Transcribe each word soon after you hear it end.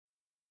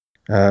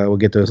We'll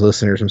get those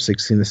listeners from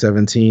 16 to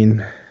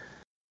 17.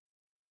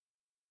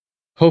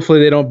 Hopefully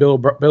they don't Bill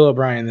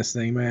O'Brien this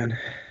thing, man.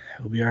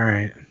 It'll be all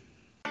right.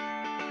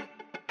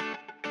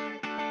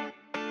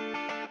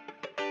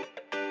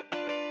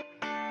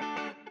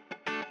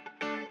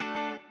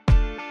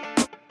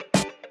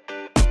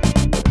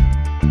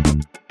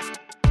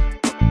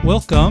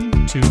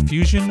 Welcome to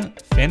Fusion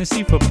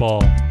Fantasy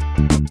Football.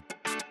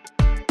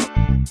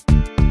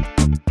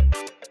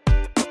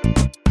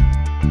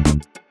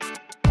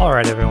 All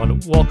right, everyone,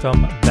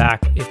 welcome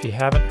back. If you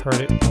haven't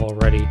heard it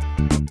already,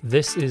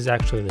 this is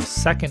actually the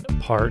second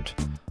part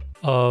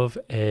of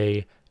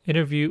a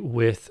interview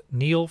with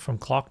Neal from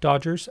Clock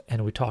Dodgers,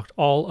 and we talked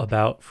all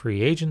about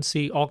free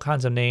agency, all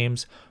kinds of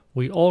names.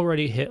 We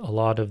already hit a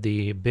lot of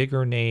the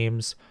bigger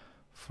names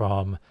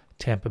from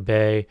Tampa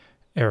Bay,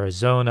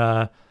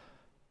 Arizona,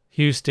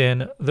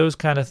 Houston, those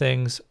kind of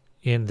things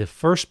in the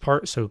first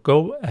part. So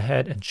go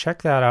ahead and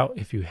check that out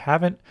if you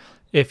haven't.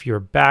 If you're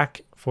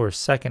back for a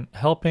second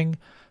helping,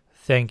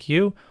 thank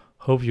you.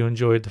 Hope you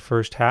enjoyed the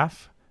first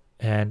half.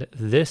 And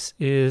this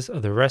is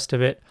the rest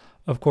of it.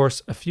 Of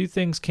course, a few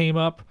things came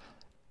up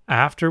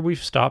after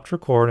we've stopped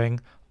recording.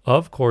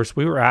 Of course,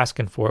 we were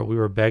asking for it. We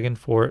were begging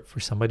for it for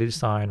somebody to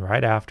sign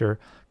right after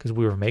because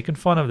we were making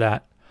fun of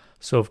that.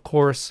 So, of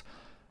course,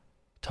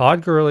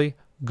 Todd Gurley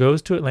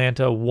goes to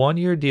Atlanta,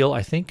 1-year deal.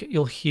 I think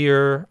you'll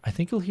hear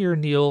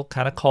Neal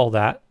kind of call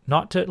that,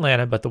 not to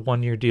Atlanta, but the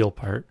 1-year deal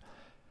part.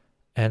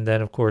 And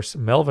then, of course,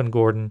 Melvin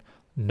Gordon,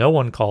 no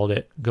one called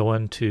it,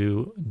 going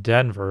to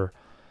Denver.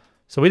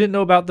 So we didn't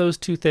know about those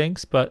two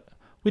things, but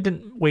we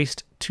didn't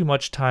waste too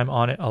much time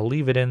on it. I'll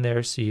leave it in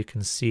there so you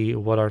can see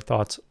what our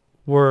thoughts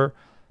were.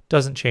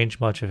 Doesn't change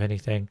much of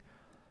anything.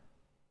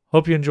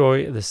 Hope you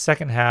enjoy the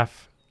second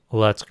half.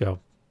 Let's go.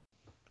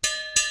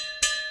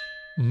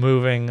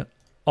 Moving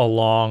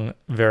along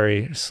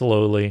very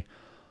slowly.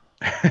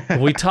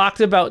 We talked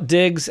about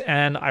Diggs,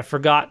 and I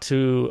forgot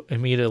to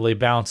immediately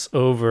bounce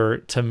over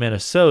to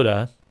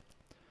Minnesota.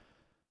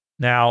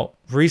 Now,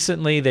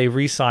 recently they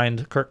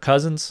re-signed Kirk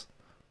Cousins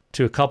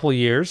to a couple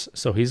years,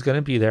 so he's going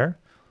to be there.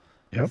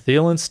 Yep.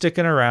 Thielen's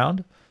sticking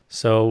around,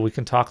 so we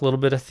can talk a little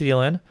bit of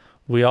Thielen.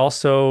 We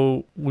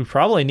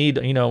probably need,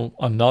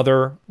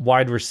 another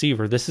wide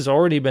receiver. This has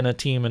already been a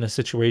team in a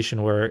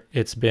situation where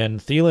it's been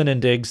Thielen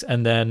and Diggs,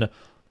 and then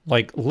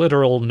like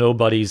literal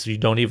nobodies. You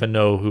don't even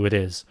know who it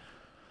is.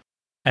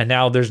 And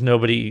now there's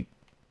nobody,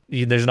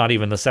 there's not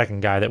even the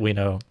second guy that we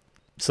know.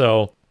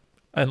 So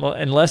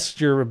unless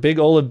you're a big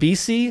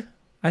Olabisi,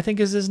 I think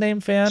is his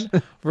name, fan,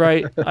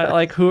 right? I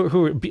like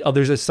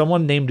there's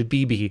someone named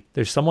BB.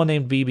 There's someone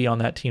named BB on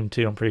that team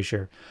too, I'm pretty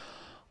sure.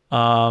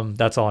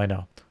 That's all I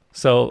know.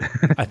 So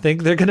I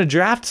think they're going to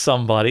draft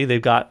somebody.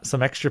 They've got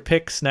some extra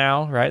picks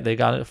now, right? They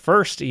got it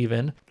first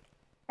even.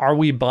 Are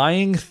we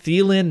buying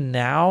Thielen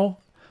now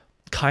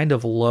kind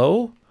of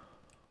low?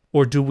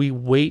 Or do we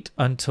wait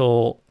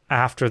until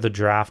after the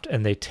draft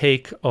and they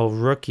take a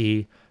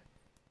rookie?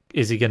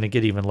 Is he going to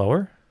get even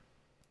lower?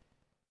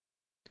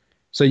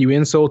 So you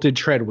insulted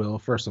Treadwell,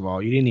 first of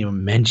all. You didn't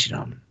even mention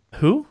him.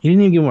 Who? You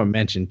didn't even give him a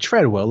mention.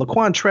 Treadwell,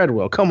 Laquan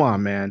Treadwell. Come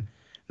on, man.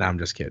 No, I'm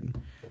just kidding.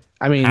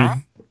 I mean,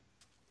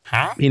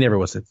 he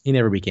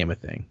never became a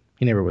thing.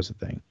 He never was a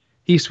thing.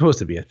 He's supposed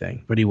to be a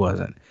thing, but he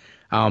wasn't.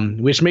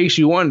 Which makes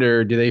you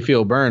wonder, do they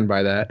feel burned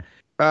by that?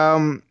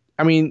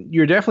 I mean,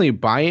 you're definitely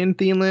buying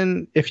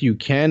Thielen if you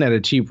can at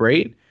a cheap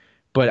rate,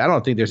 but I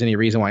don't think there's any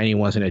reason why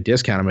anyone's going to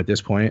discount him at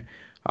this point.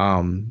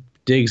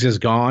 Diggs is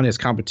gone. His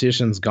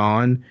competition's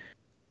gone.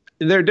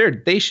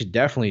 They should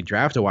definitely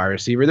draft a wide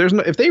receiver.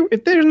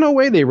 If there's no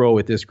way they roll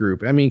with this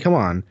group. I mean, come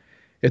on.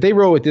 If they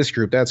roll with this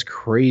group, that's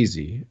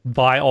crazy.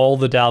 Buy all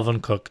the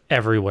Dalvin Cook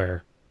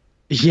everywhere.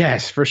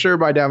 Yes, for sure.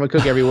 Buy Dalvin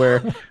Cook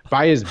everywhere.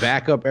 Buy his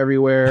backup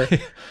everywhere.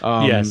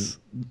 Yes.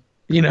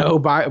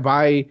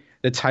 Buy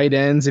the tight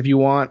ends if you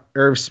want.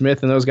 Irv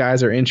Smith and those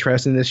guys are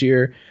interesting this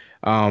year.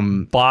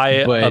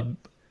 Buy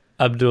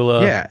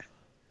Abdullah. Yeah.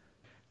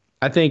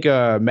 I think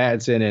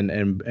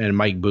Madsen and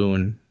Mike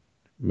Boone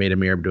made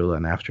Amir Abdullah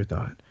an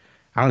afterthought.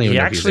 I don't even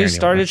know if actually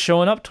started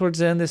showing up towards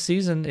the end of the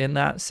season in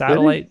that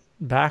satellite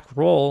back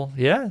role.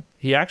 Yeah,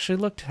 he actually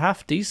looked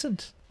half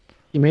decent.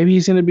 Maybe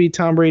he's going to be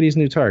Tom Brady's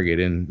new target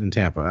in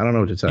Tampa. I don't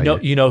know what to tell you.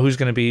 You know who's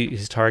going to be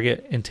his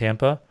target in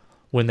Tampa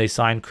when they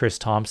sign Chris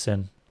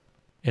Thompson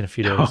in a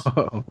few days.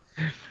 Oh,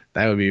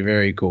 that would be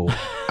very cool.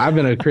 I've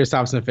been a Chris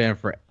Thompson fan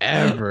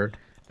forever.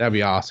 That'd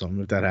be awesome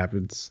if that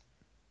happens.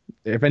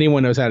 If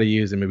anyone knows how to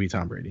use him, it'd be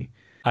Tom Brady.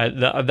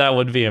 That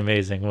would be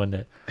amazing, wouldn't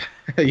it?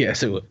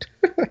 Yes, it would.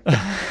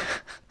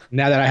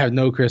 Now that I have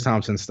no Chris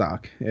Thompson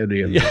stock, it would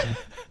be amazing.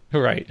 Yeah,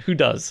 right. Who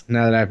does?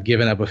 Now that I've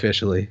given up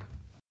officially.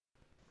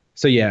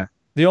 So, yeah.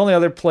 The only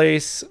other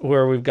place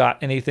where we've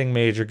got anything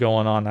major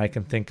going on I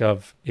can think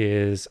of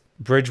is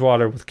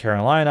Bridgewater with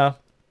Carolina.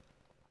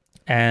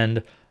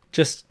 And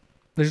just,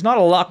 there's not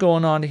a lot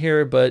going on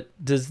here, but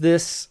does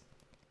this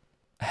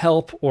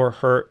help or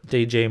hurt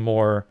DJ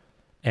Moore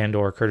and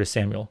or Curtis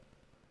Samuel?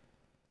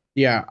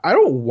 Yeah, I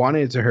don't want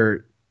it to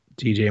hurt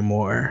DJ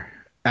Moore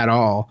at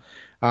all.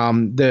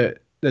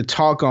 the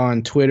talk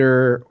on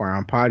Twitter or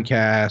on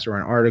podcasts or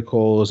on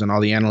articles and all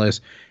the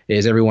analysts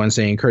is everyone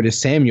saying Curtis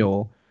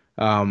Samuel,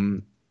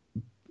 um,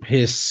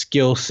 his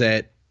skill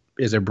set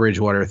is a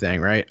Bridgewater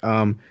thing, right?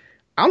 I'm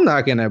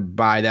not gonna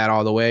buy that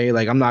all the way.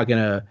 Like I'm not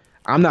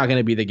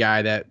gonna be the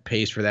guy that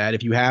pays for that.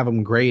 If you have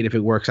him, great. If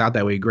it works out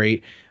that way,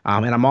 great.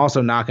 And I'm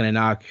also not gonna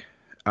knock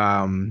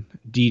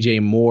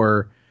DJ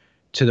Moore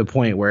to the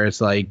point where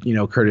it's like,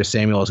 Curtis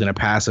Samuel is gonna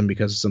pass him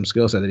because of some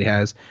skill set that he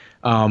has.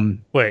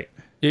 Wait,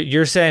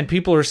 you're saying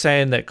people are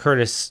saying that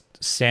Curtis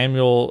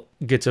Samuel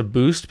gets a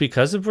boost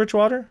because of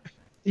Bridgewater?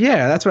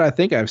 Yeah, that's what I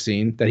think I've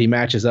seen, that he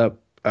matches up,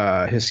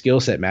 his skill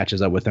set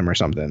matches up with him or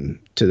something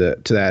to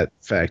that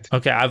effect.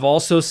 Okay, I've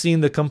also seen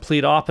the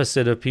complete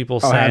opposite of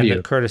people saying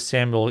that Curtis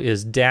Samuel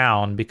is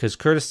down because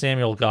Curtis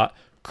Samuel got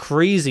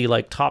crazy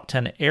like top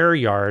 10 air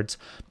yards,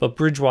 but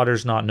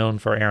Bridgewater's not known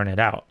for airing it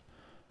out.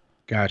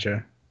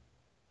 Gotcha.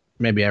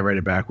 Maybe I read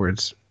it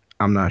backwards.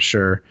 I'm not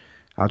sure.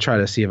 I'll try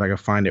to see if I can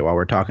find it while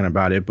we're talking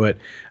about it. But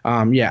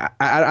yeah,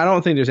 I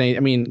don't think there's any.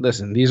 I mean,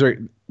 listen, these are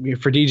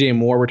for DJ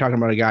Moore. We're talking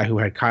about a guy who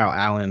had Kyle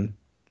Allen,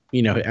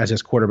 as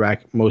his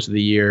quarterback most of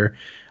the year.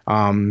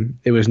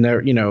 It was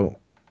never,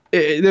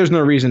 there's no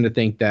reason to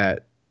think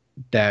that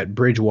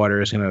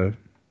Bridgewater is going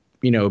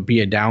to, be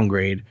a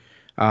downgrade.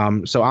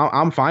 So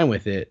I'm fine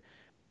with it.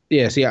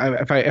 Yeah. See,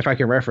 if I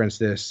can reference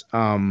this,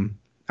 I'm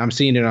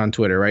seeing it on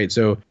Twitter, right?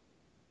 So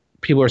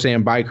people are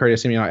saying buy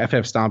Curtis Samuel,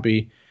 FF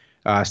Stompy.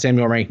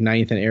 Samuel ranked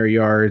 9th in air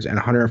yards and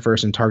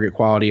 101st in target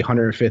quality,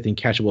 105th in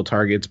catchable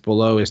targets.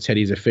 Below is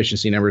Teddy's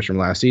efficiency numbers from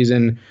last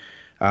season.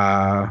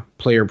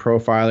 Player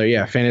profiler,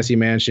 yeah, Fantasy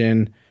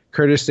Mansion.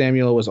 Curtis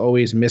Samuel was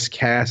always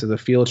miscast as a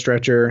field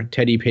stretcher.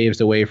 Teddy paves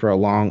the way for a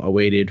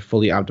long-awaited,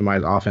 fully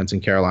optimized offense in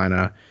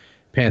Carolina.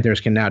 Panthers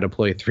can now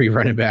deploy 3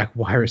 running back,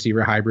 wide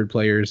receiver hybrid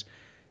players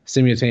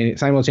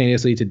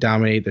simultaneously to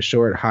dominate the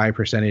short, high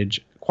percentage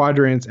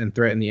quadrants and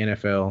threaten the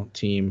NFL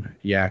team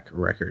yak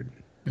record.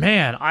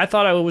 Man, I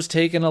thought I was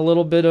taking a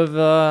little bit of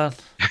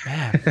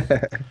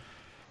man.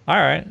 All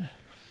right.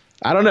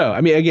 I don't know.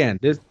 I mean, again,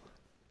 it's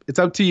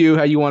up to you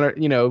how you want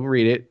to,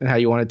 read it and how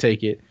you want to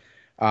take it.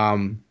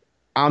 I'm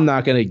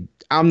not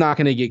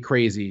gonna get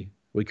crazy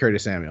with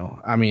Curtis Samuel.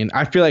 I mean,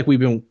 I feel like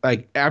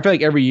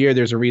every year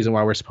there's a reason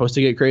why we're supposed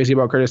to get crazy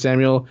about Curtis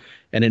Samuel,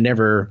 and it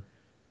never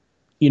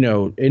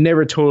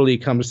totally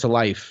comes to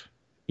life.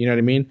 You know what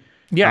I mean?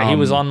 Yeah, he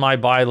was on my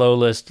buy low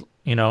list,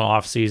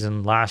 off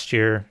season last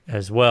year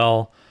as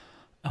well.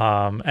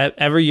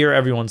 Every year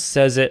everyone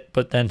says it,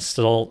 but then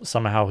still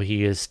somehow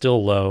he is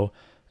still low.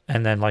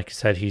 And then, like you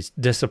said, he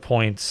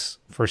disappoints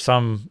for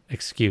some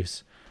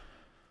excuse.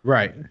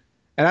 Right.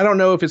 And I don't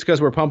know if it's because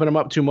we're pumping him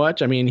up too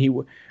much. I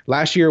mean,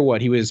 last year,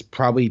 he was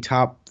probably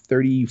top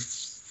 30,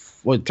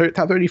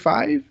 top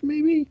 35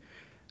 maybe?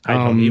 I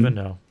don't even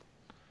know.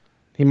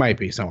 He might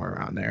be somewhere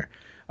around there.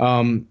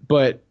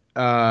 But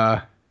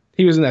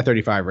he was in that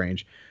 35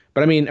 range.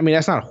 But I mean,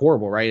 that's not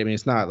horrible, right? I mean,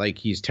 it's not like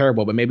he's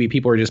terrible, but maybe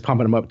people are just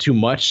pumping him up too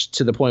much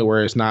to the point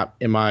where it's not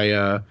in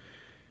my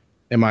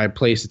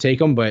place to take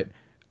him. But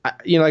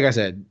like I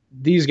said,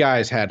 these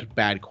guys had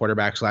bad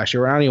quarterbacks last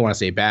year. I don't even want to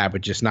say bad,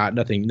 but just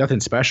nothing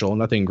special,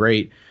 nothing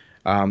great.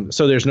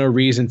 So there's no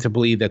reason to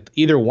believe that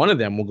either one of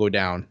them will go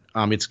down.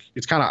 It's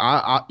kind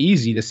of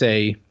easy to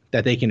say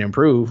that they can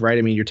improve, right?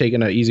 I mean, you're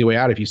taking an easy way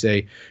out if you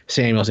say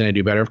Samuel's going to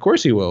do better. Of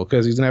course he will,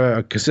 because he's going to have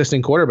a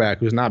consistent quarterback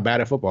who's not bad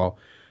at football.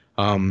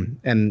 And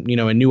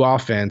a new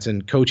offense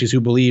and coaches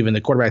who believe in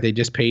the quarterback they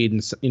just paid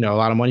a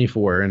lot of money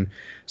for. And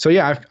so,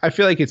 yeah, I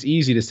feel like it's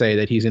easy to say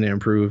that he's going to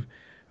improve.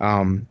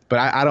 But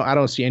I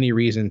don't see any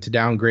reason to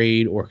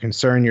downgrade or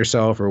concern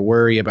yourself or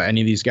worry about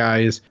any of these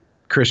guys.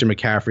 Christian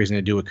McCaffrey's going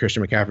to do what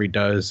Christian McCaffrey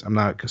does. I'm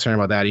not concerned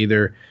about that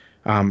either.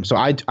 So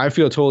I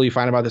feel totally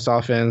fine about this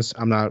offense.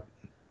 I'm not,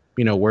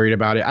 worried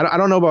about it. I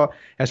don't know about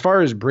as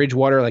far as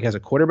Bridgewater, like as a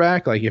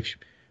quarterback, like if,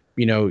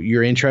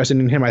 you're interested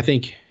in him, I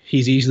think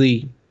he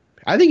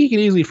can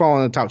easily fall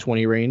in the top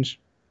 20 range,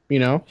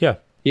 Yeah.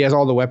 He has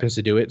all the weapons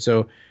to do it.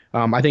 So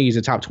I think he's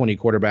a top 20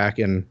 quarterback,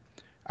 and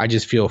I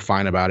just feel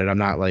fine about it. I'm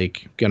not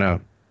like going to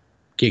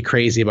get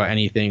crazy about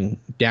anything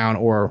down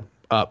or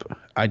up.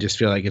 I just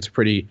feel like it's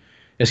going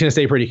to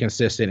stay pretty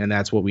consistent, and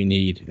that's what we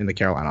need in the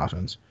Carolina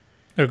offense.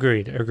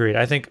 Agreed.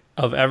 I think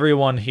of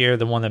everyone here,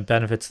 the one that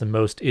benefits the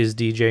most is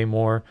DJ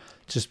Moore,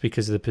 just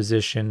because of the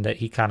position that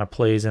he kind of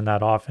plays in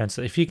that offense.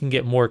 If he can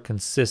get more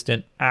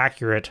consistent,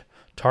 accurate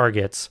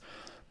targets,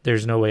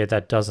 there's no way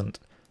that doesn't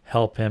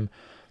help him.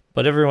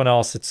 But everyone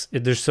else,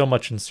 there's so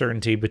much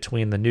uncertainty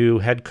between the new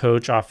head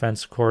coach,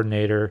 offensive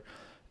coordinator,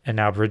 and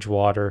now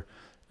Bridgewater.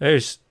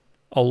 There's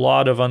a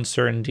lot of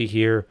uncertainty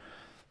here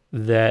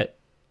that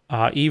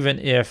even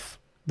if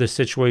the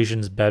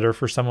situation's better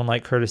for someone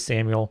like Curtis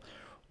Samuel,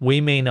 we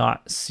may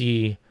not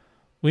see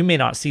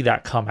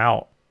that come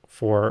out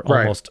for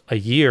almost a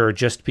year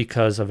just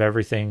because of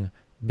everything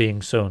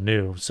being so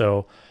new.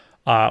 So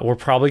we're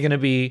probably going to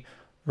be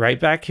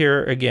right back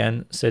here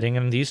again, sitting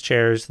in these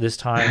chairs this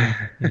time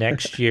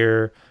next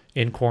year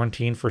in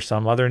quarantine for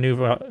some other new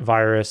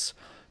virus,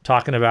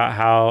 talking about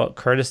how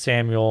Curtis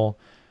Samuel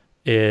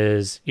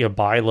is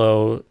buy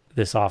low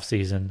this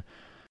offseason.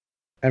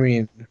 I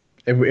mean,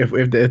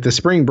 if the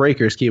spring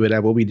breakers keep it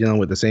up, we'll be dealing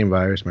with the same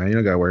virus, man. You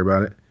don't gotta worry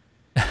about it.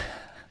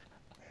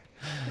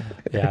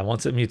 Yeah,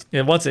 once it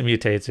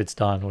mutates, it's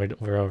done.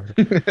 We're over.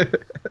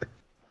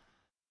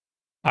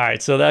 All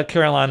right, so that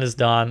Carolina's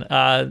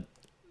done.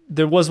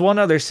 There was one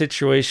other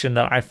situation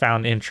that I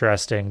found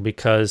interesting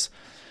because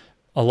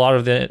a lot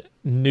of the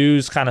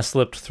news kind of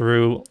slipped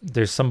through.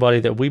 There's somebody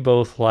that we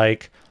both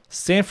like,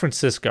 San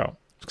Francisco.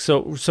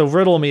 So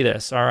riddle me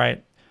this, all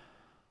right?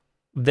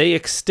 They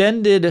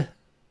extended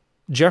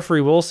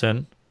Jeffrey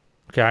Wilson,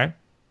 okay?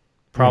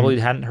 Probably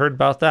hadn't heard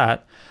about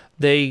that.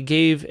 They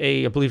gave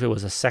I believe it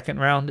was a second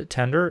round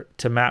tender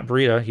to Matt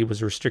Breida. He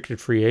was a restricted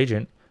free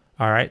agent.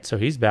 All right, so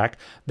he's back.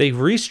 They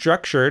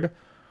restructured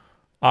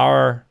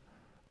our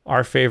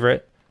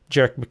favorite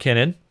Jerick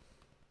McKinnon.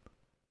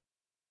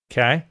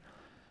 Okay.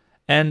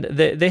 And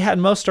they had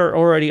Mostert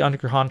already under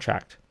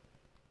contract,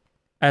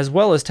 as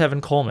well as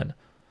Tevin Coleman.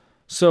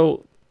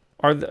 So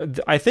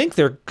I think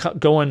they're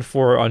going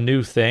for a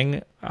new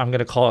thing. I'm going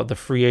to call it the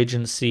free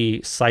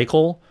agency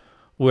cycle,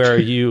 where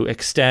you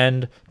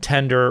extend,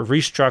 tender,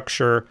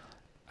 restructure,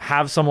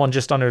 have someone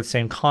just under the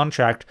same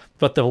contract.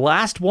 But the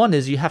last one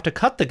is you have to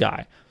cut the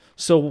guy.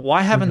 So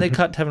why haven't they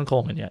cut Tevin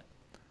Coleman yet?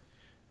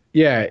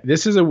 Yeah,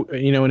 this is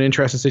an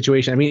interesting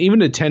situation. I mean, even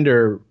the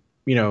tender,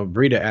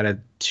 Breida at a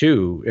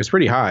 2 is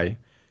pretty high.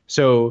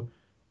 So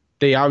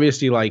they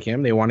obviously like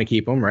him. They want to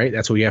keep him, right?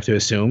 That's what you have to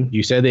assume.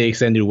 You said they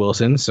extended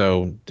Wilson,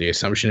 so the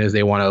assumption is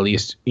they want to at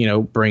least,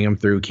 bring him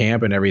through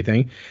camp and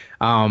everything.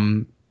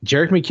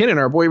 Jerick McKinnon,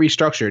 our boy,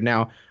 restructured.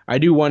 Now, I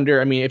do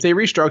wonder, I mean, if they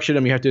restructured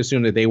him, you have to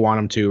assume that they want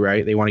him to,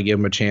 right? They want to give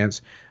him a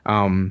chance.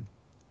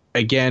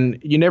 Again,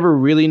 you never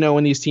really know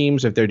in these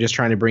teams if they're just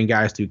trying to bring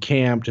guys through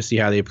camp to see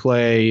how they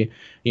play,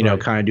 right.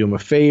 Kind of do them a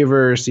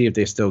favor, see if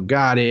they still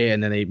got it,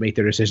 and then they make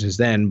their decisions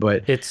then.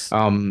 But it's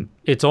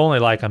only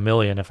like $1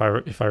 million if I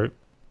read it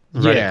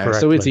correctly.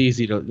 So it's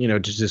easy to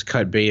just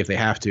cut bait if they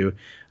have to.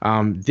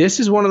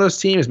 This is one of those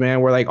teams, man,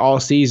 where like all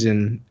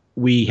season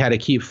we had to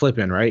keep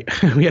flipping, right?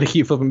 We had to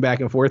keep flipping back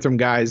and forth from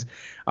guys.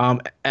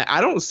 I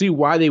don't see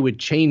why they would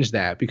change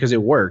that because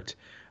it worked.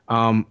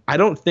 I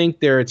don't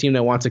think they're a team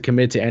that wants to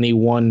commit to any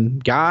one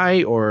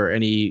guy or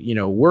any,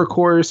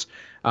 workhorse.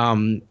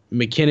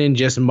 McKinnon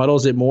just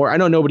muddles it more. I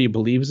know nobody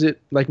believes it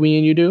like me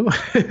and you do.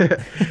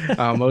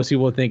 Most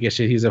people think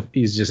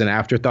he's just an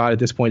afterthought at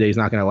this point that he's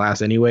not going to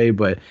last anyway.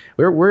 But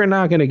we're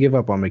not going to give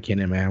up on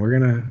McKinnon, man. We're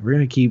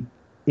gonna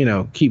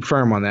keep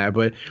firm on that.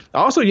 But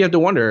also you have to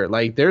wonder,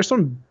 like, there's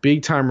some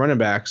big time running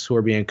backs who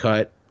are being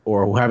cut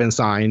or who haven't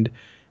signed,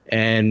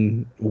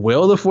 and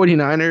will the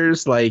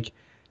 49ers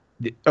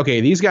okay,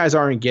 these guys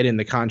aren't getting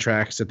the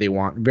contracts that they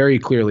want very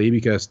clearly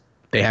because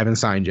they haven't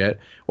signed yet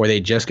or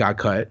they just got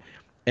cut.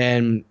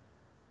 And,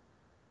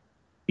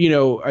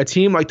 a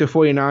team like the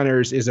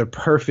 49ers is a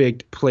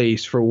perfect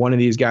place for one of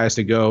these guys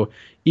to go,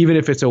 even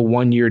if it's a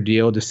 1-year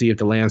deal to see if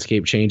the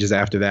landscape changes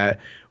after that,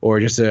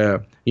 or just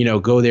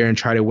go there and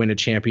try to win a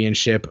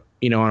championship,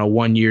 on a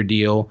 1-year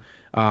deal.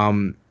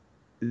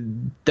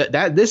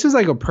 This is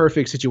like a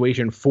perfect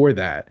situation for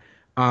that.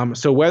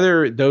 So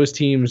whether those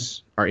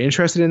teams are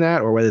interested in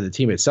that or whether the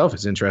team itself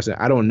is interested,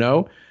 I don't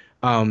know.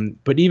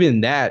 But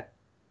even that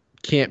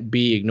can't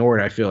be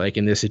ignored, I feel like,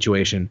 in this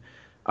situation.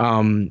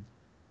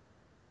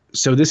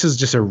 So this is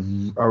just a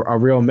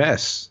real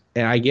mess.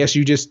 And I guess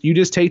you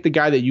just take the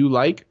guy that you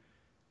like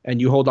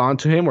and you hold on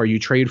to him or you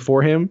trade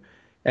for him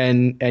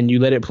and you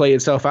let it play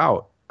itself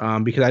out.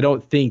 Because I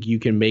don't think you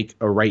can make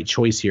a right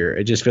choice here.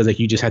 It just feels like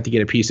you just have to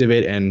get a piece of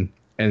it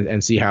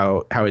and see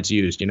how it's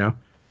used,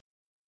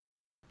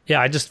 Yeah,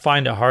 I just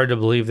find it hard to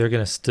believe they're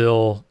going to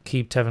still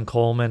keep Tevin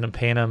Coleman and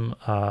paying him.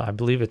 I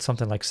believe it's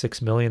something like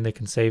 $6 million they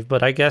can save.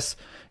 But I guess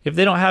if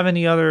they don't have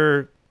any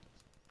other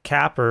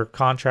cap or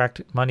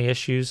contract money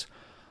issues,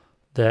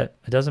 that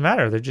it doesn't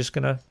matter. They're just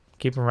going to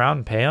keep him around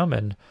and pay him,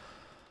 and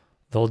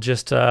they'll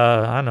just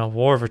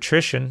war of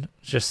attrition.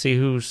 Just see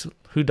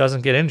who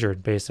doesn't get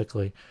injured,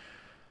 basically.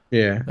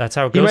 Yeah, that's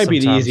how it goes. He might be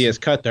sometimes. the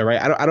easiest cut, though,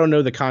 right? I don't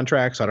know the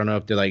contracts. I don't know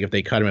if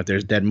they cut him if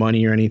there's dead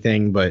money or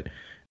anything, but.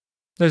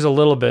 There's a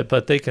little bit,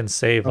 but they can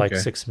save like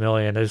 $6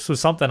 million. This was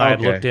something I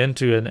had looked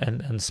into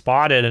and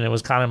spotted, and it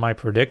was kind of my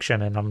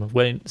prediction. And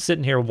I'm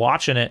sitting here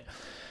watching it,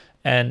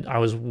 and I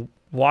was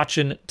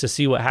watching to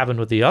see what happened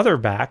with the other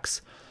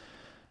backs.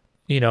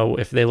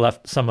 If they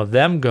left some of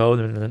them go,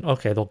 then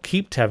okay, they'll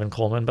keep Tevin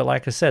Coleman. But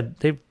like I said,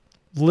 they've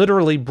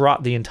literally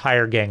brought the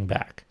entire gang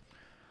back.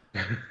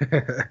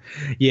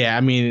 Yeah,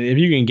 I mean, if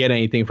you can get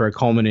anything for a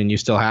Coleman and you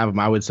still have him,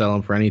 I would sell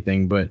him for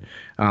anything. But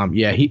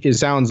it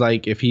sounds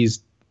like if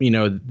he's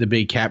the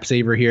big cap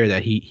saver here,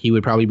 that he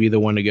would probably be the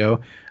one to go.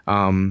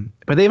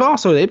 But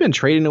they've been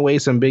trading away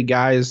some big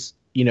guys,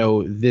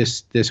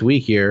 this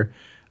week here,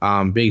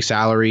 big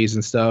salaries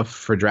and stuff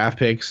for draft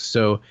picks.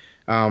 So,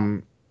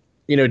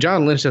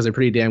 John Lynch does a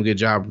pretty damn good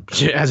job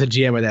as a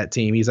GM of that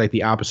team. He's like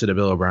the opposite of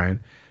Bill O'Brien.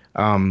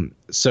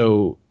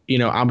 So,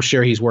 I'm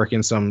sure he's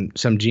working some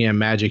GM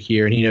magic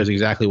here, and he knows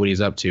exactly what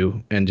he's up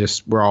to. And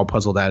just we're all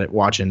puzzled at it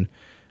watching.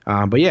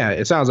 But yeah,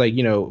 it sounds like,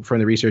 from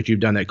the research you've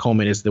done, that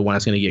Coleman is the one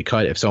that's going to get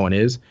cut if someone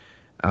is.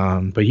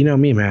 But you know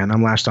me, man,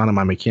 I'm latched on to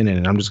my McKinnon,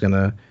 and I'm just going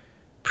to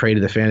pray to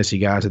the fantasy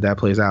gods that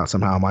plays out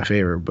somehow in my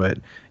favor. But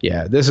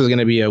yeah, this is going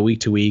to be a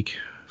week to week.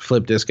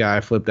 Flip this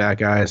guy, flip that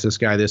guy. It's this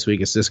guy this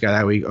week. It's this guy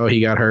that week. Oh,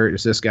 he got hurt.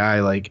 It's this guy.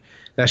 Like,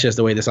 that's just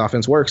the way this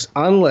offense works.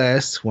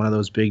 Unless one of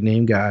those big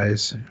name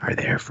guys are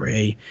there for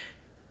a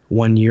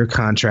 1-year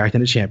contract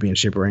and a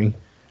championship ring.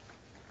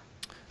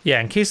 Yeah,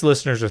 in case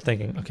listeners are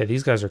thinking, okay,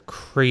 these guys are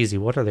crazy.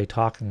 What are they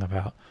talking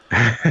about?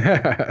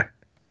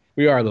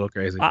 We are a little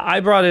crazy. I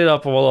brought it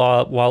up a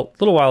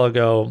little while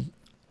ago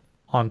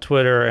on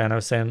Twitter, and I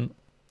was saying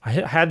I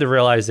had the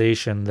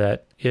realization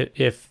that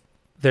if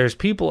there's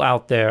people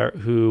out there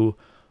who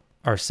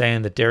are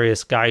saying that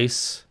Darius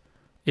Geis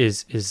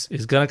is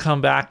going to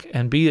come back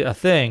and be a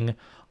thing,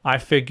 I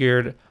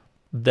figured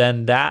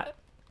then that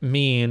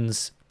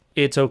means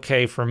it's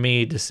okay for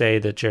me to say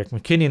that Jerick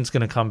McKinnon's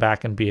going to come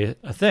back and be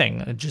a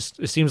thing.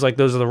 It seems like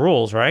those are the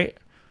rules, right?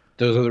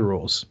 Those are the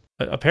rules.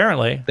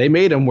 Apparently. They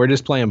made them. We're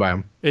just playing by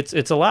them.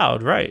 It's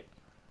allowed, right?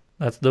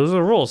 Those are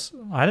the rules.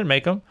 I didn't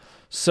make them.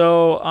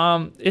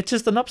 So it's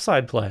just an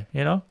upside play,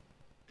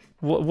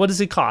 What does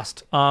he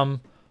cost? I'll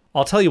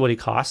tell you what he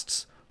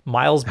costs.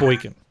 Miles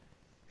Boykin.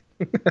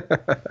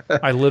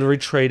 I literally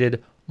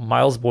traded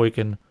Miles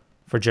Boykin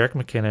for Jerick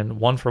McKinnon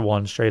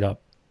 1-for-1 straight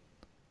up.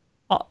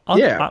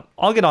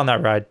 I'll get on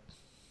that ride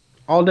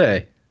all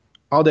day.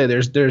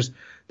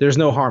 There's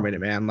no harm in it,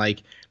 man.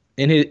 Like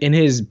in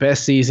his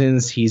best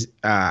seasons, he's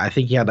I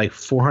think he had like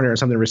 400 or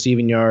something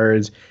receiving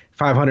yards,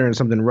 500 and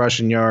something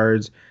rushing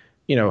yards,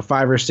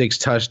 5 or 6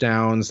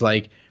 touchdowns.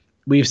 Like,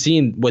 we've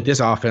seen what this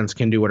offense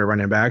can do with a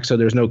running back, so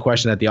there's no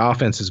question that the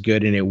offense is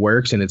good and it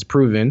works and it's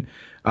proven.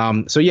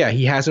 So yeah,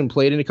 he hasn't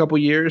played in a couple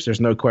years.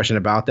 There's no question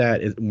about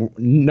that.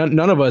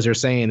 None of us are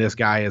saying this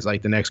guy is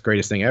like the next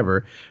greatest thing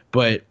ever,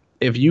 but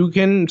if you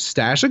can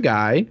stash a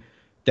guy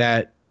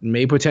that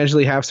may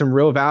potentially have some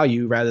real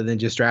value rather than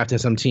just drafting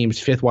some team's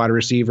 5th wide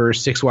receiver,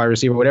 6th wide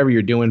receiver, whatever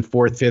you're doing,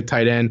 4th, 5th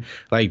tight end,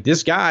 like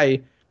this guy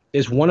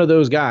is one of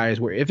those guys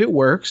where if it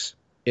works,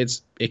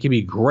 it can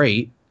be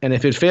great. And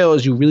if it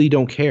fails, you really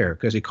don't care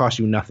because it costs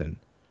you nothing.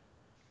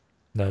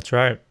 That's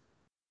right.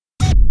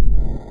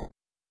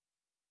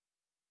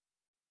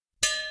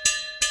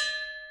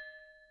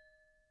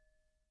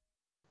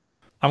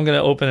 I'm going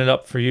to open it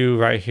up for you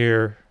right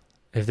here.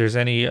 If there's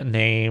any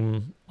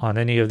name on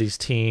any of these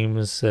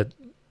teams that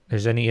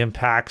there's any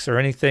impacts or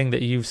anything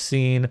that you've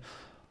seen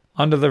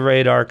under the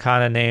radar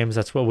kind of names,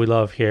 that's what we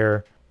love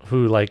here.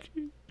 Who like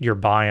you're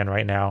buying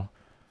right now?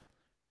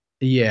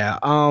 Yeah.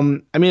 I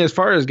mean, as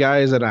far as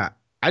guys that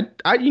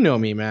I you know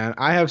me, man,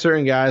 I have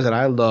certain guys that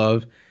I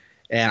love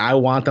and I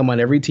want them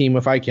on every team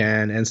if I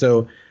can. And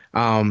so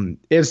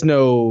it's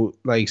no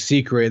like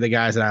secret the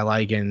guys that I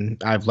like, and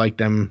I've liked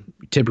them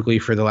typically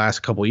for the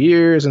last couple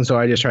years, and so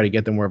I just try to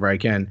get them wherever I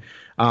can.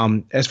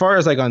 As far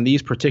as like on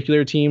these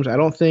particular teams, I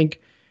don't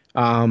think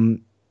I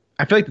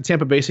feel like the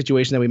Tampa Bay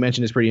situation that we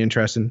mentioned is pretty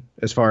interesting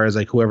as far as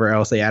like whoever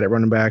else they add at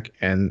running back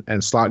and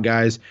slot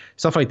guys.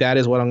 Stuff like that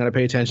is what I'm going to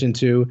pay attention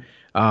to.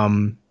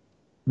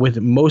 With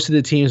most of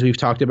the teams we've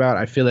talked about,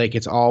 I feel like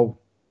it's all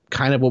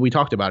kind of what we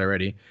talked about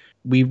already.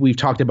 We've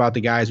talked about the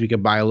guys we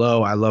could buy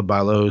low. I love buy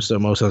low, so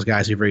most of those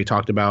guys we've already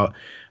talked about.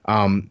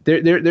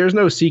 There's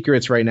no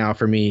secrets right now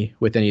for me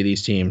with any of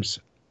these teams.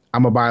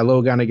 I'm a buy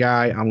low kind of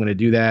guy. I'm going to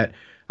do that.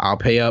 I'll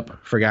pay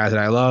up for guys that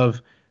I love,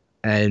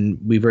 and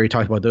we've already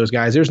talked about those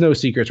guys. There's no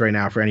secrets right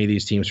now for any of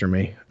these teams for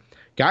me.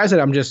 Guys that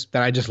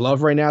I just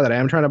love right now that I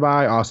am trying to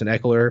buy, Austin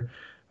Eckler.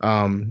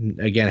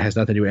 Again, it has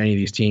nothing to do with any of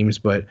these teams,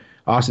 but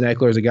Austin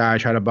Eckler is a guy I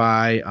try to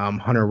buy.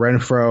 Hunter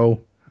Renfrow,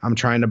 I'm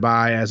trying to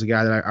buy as a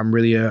guy that I'm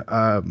really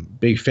a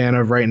big fan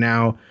of right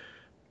now.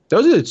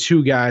 Those are the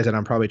 2 guys that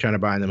I'm probably trying to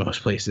buy in the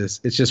most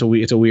places. It's just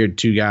it's a weird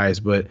 2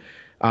 guys, but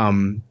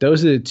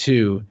those are the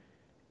 2.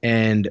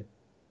 And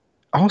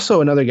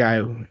also another guy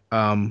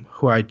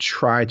who I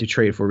tried to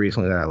trade for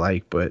recently that I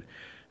like, but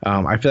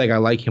I feel like I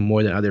like him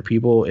more than other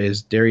people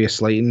is Darius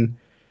Slayton.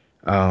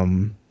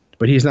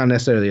 But he's not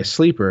necessarily a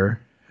sleeper.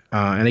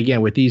 And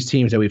again, with these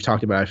teams that we've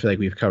talked about, I feel like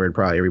we've covered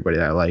probably everybody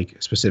that I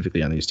like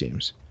specifically on these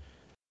teams.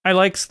 I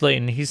like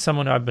Slayton. He's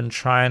someone I've been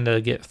trying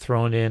to get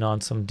thrown in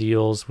on some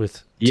deals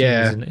with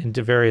teams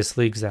into various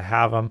leagues that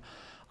have him.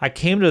 I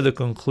came to the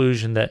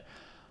conclusion that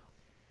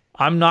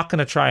I'm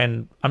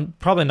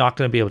probably not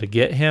going to be able to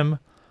get him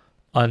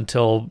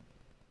until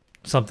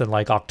something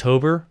like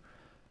October.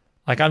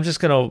 Like, I'm just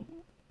going to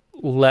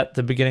let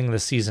the beginning of the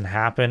season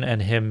happen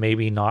and him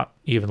maybe not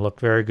even look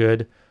very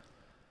good.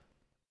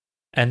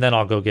 And then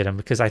I'll go get him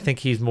because I think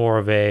he's more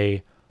of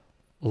a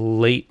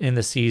late in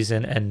the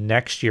season and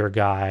next year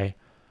guy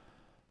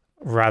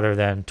rather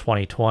than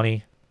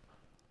 2020.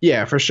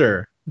 Yeah, for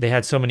sure. They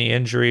had so many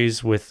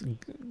injuries with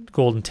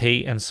Golden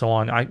Tate and so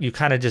on. You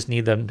kind of just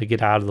need them to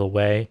get out of the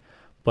way.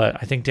 But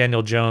I think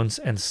Daniel Jones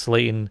and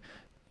Slayton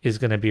is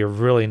going to be a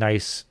really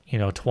nice,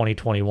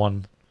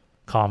 2021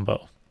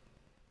 combo.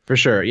 For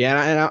sure.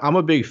 Yeah, and I'm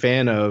a big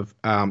fan of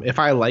if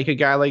I like a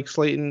guy like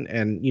Slayton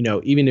and,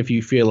 even if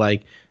you feel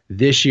like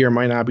this year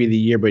might not be the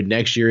year, but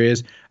next year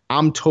is,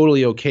 I'm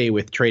totally okay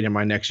with trading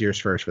my next year's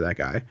first for that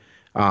guy.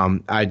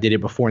 I did it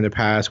before in the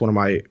past. One of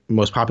my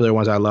most popular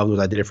ones I loved was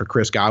I did it for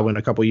Chris Godwin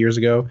a couple years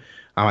ago.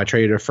 I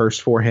traded a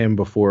first for him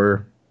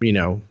before,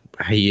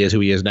 he is who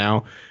he is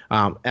now.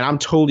 And I'm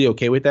totally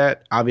okay with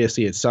that.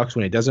 Obviously, it sucks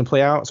when it doesn't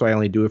play out, so I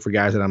only do it for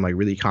guys that I'm like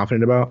really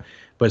confident about.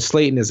 But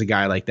Slayton is a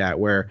guy like that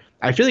where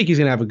I feel like he's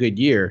going to have a good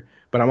year,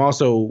 but I'm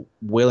also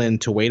willing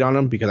to wait on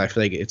him because I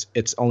feel like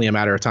it's only a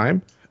matter of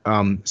time.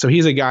 So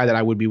he's a guy that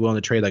I would be willing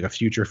to trade like a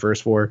future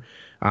first for,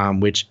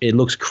 which it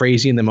looks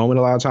crazy in the moment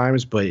a lot of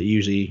times, but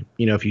usually,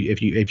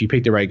 if you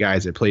pick the right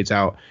guys, it plays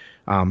out.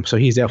 So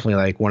he's definitely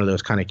like one of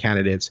those kind of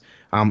candidates.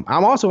 I'm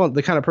also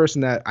the kind of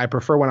person that I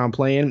prefer when I'm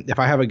playing. If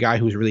I have a guy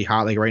who's really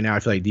hot, like right now, I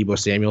feel like Deebo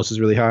Samuels is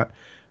really hot.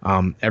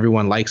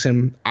 Everyone likes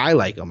him. I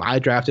like him. I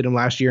drafted him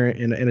last year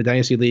in a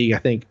dynasty league, I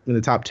think in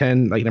the top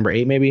 10, like number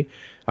 8 maybe.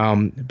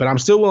 But I'm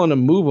still willing to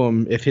move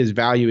him if his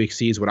value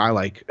exceeds what I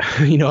like,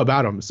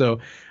 about him. So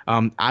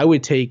I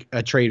would take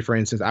a trade, for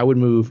instance. I would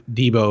move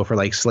Deebo for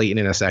like Slayton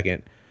in a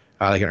second,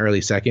 like an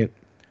early second,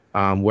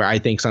 where I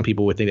think some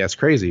people would think that's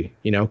crazy,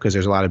 because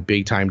there's a lot of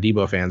big time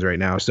Deebo fans right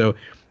now. So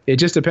it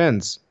just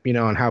depends,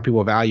 on how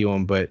people value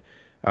him. But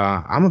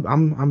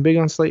I'm big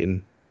on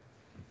Slayton.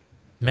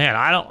 Man,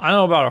 I don't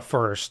know about a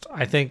first.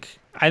 I think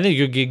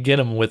you could get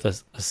him with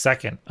a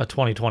second, a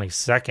 2020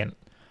 second.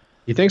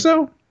 You think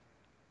so?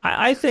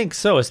 I think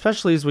so,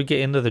 especially as we get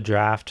into the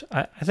draft.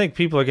 I think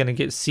people are going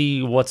to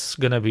see what's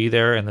going to be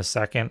there in the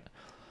second.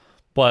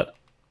 But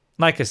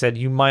like I said,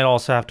 you might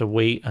also have to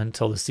wait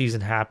until the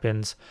season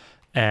happens.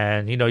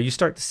 And, you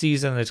start the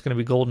season, it's going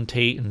to be Golden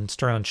Tate and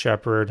Sterling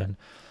Shepard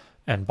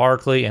and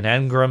Barkley, and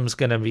Engram's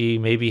going to be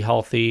maybe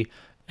healthy.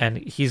 And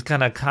he's going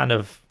to kind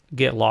of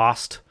get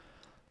lost.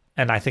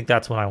 And I think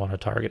that's when I want to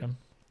target him.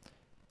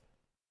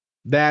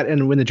 That,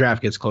 and when the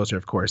draft gets closer,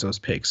 of course, those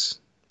picks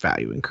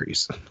value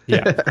increase.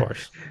 Yeah, of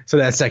course. So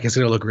that second's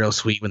gonna look real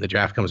sweet when the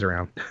draft comes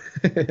around.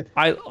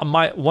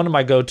 One of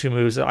my go-to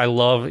moves that I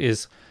love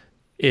is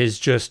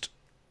just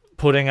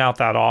putting out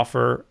that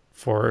offer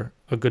for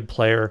a good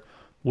player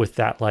with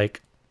that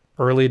like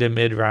early to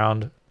mid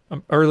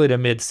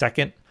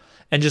second,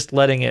 and just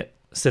letting it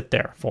sit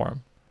there for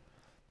him.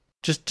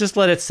 Just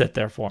let it sit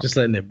there for him. Just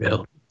letting it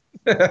build.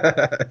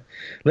 Let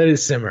it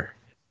simmer.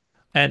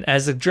 And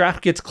as the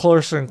draft gets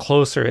closer and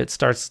closer, it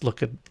starts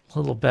looking a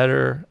little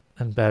better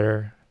and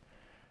better.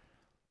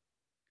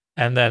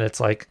 And then it's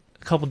like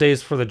a couple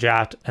days before the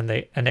draft, and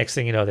next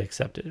thing you know, they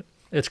accepted it.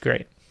 It's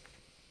great.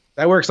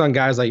 That works on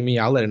guys like me.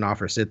 I'll let an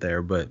offer sit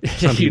there, but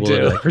some people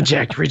are like,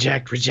 reject.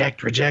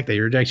 They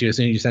reject you as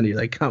soon as you send it. You're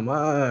like, come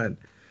on,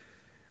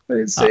 let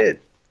it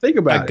sit. Think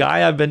about it. A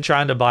guy I've been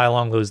trying to buy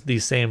along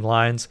these same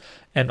lines,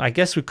 and I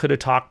guess we could have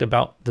talked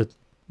about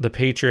the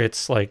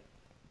Patriots, like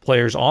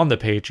players on the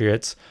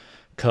Patriots,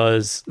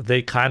 because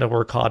they kind of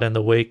were caught in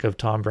the wake of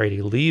Tom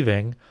Brady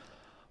leaving.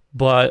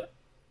 But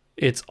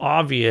it's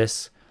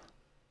obvious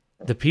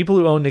the people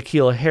who own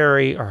N'Keal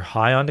Harry are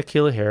high on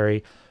N'Keal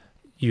Harry.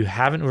 You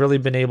haven't really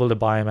been able to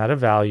buy him at a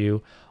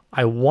value.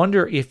 I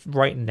wonder if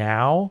right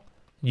now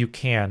you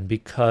can,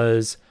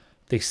 because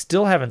they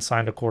still haven't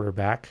signed a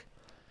quarterback,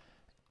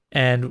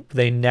 and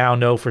they now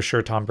know for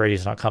sure Tom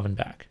Brady's not coming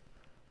back.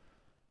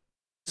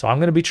 So I'm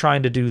going to be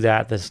trying to do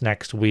that this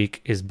next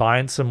week, is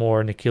buying some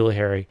more N'Keal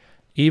Harry,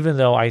 even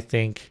though I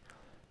think,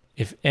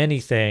 if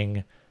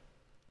anything,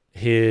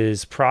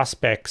 his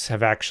prospects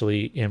have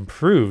actually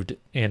improved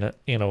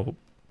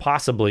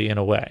possibly in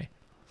a way.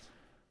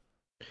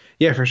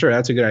 Yeah, for sure.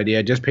 That's a good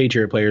idea. Just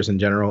Patriot players in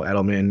general,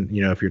 Edelman,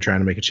 if you're trying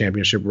to make a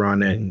championship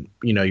run and,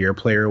 you're a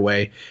player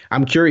away.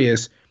 I'm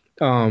curious,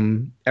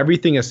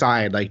 everything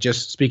aside, like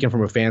just speaking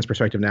from a fan's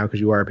perspective now, because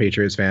you are a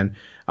Patriots fan,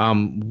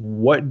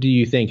 what do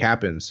you think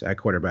happens at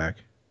quarterback?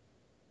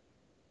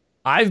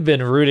 I've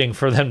been rooting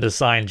for them to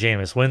sign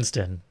Jameis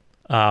Winston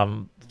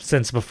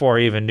since before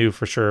I even knew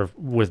for sure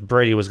with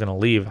Brady was going to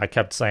leave. I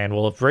kept saying,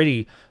 well, if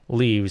Brady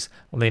leaves,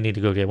 well, they need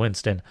to go get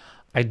Winston.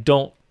 I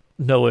don't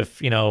know if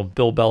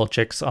Bill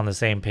Belichick's on the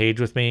same page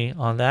with me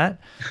on that.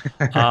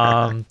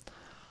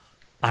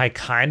 I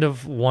kind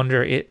of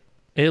wonder, it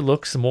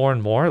looks more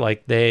and more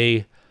like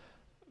they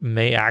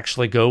may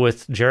actually go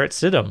with Jarrett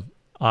Stidham.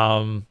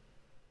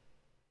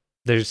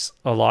 There's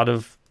a lot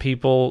of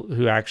people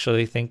who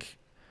actually think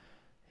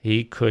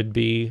he could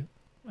be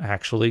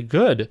actually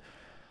good.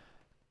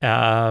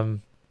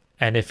 And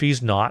if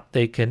he's not,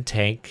 they can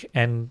tank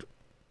and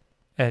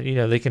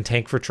they can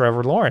tank for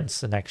Trevor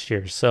Lawrence the next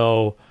year.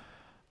 So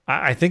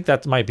I think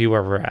that might be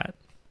where we're at.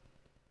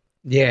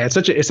 Yeah, it's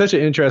such an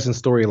interesting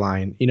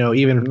storyline,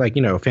 even like,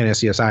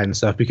 fantasy aside and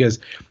stuff, because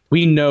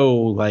we know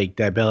like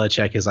that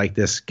Belichick is like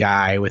this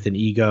guy with an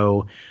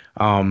ego.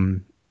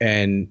 And,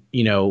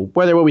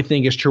 whether what we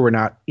think is true or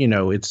not,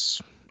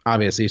 it's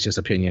obviously it's just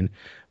opinion.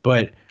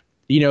 But,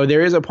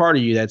 there is a part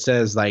of you that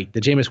says like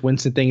the Jameis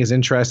Winston thing is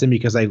interesting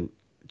because like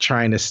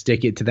trying to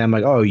stick it to them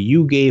like, oh,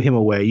 you gave him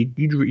away.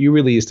 You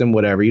released him,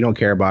 whatever. You don't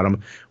care about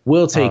him.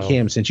 We'll take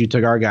him since you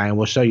took our guy and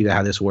we'll show you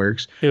how this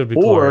works. It would be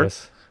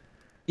glorious.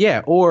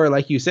 Yeah, or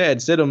like you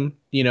said, sit him,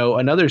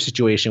 another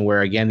situation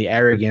where again the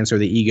arrogance or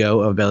the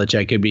ego of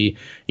Belichick could be,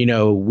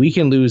 we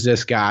can lose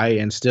this guy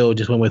and still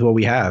just win with what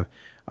we have.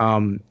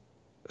 Um,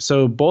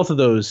 so both of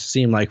those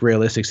seem like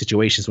realistic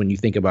situations when you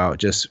think about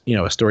just, a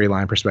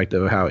storyline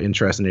perspective of how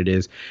interesting it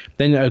is.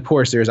 Then of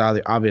course there's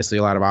obviously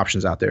a lot of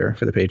options out there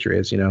for the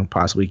Patriots,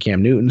 possibly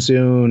Cam Newton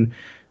soon,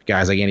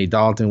 guys like Andy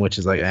Dalton, which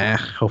is like,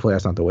 hopefully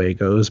that's not the way it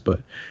goes.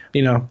 But,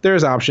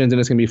 there's options and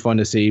it's going to be fun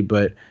to see.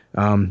 But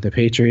the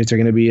Patriots are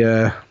going to be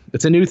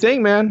it's a new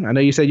thing, man. I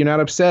know you said you're not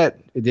upset.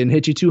 It didn't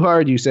hit you too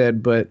hard, you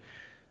said, but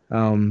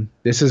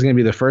this is going to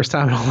be the first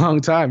time in a long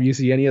time you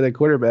see any other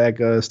quarterback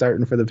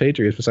starting for the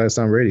Patriots besides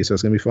Tom Brady. So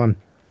it's going to be fun.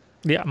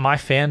 Yeah, my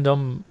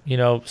fandom,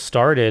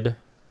 started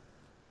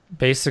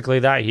basically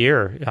that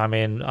year. I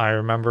mean, I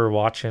remember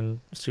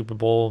watching Super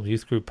Bowl,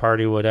 youth group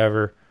party,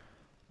 whatever,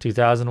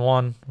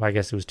 2001. I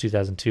guess it was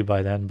 2002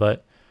 by then,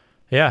 but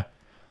yeah,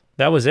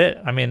 that was it.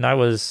 I mean, I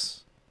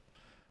was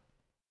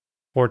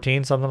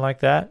 14, something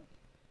like that.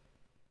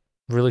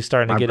 Really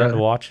starting to My get into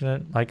brother. watching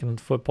it, liking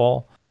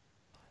football.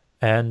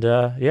 And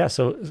yeah,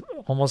 so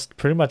almost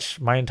pretty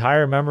much my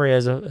entire memory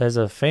as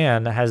a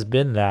fan has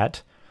been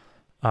that.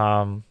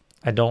 Um,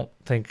 I don't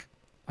think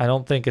I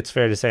don't think it's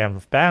fair to say I'm a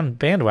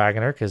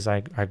bandwagoner because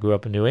I grew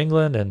up in New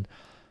England and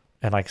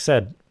like I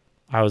said,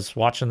 I was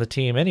watching the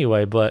team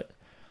anyway, but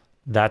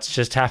that's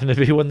just happened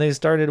to be when they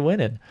started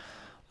winning.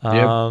 Yep.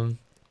 And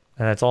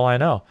that's all I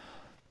know.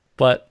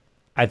 But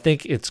I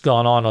think it's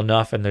gone on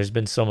enough and there's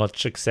been so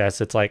much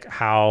success. It's like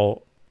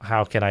how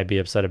can I be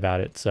upset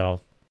about it? So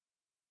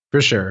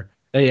For sure.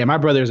 Yeah, my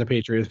brother's a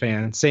Patriots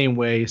fan. Same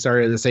way,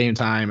 started at the same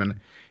time, and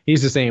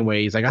he's the same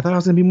way. He's like, I thought I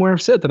was gonna be more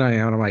upset than I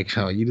am. And I'm like,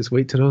 oh, you just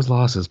wait till those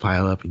losses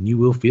pile up, and you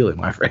will feel it,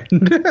 my friend.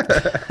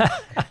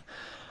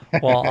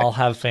 well, I'll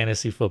have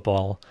fantasy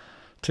football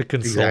to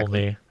console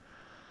Exactly. me.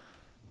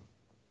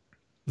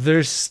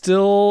 There's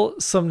still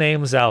some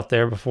names out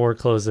there before we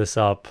close this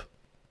up.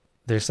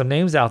 There's some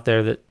names out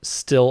there that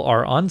still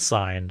are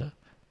unsigned.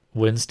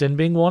 Winston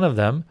being one of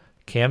them,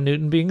 Cam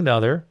Newton being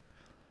another.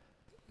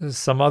 There's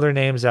some other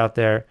names out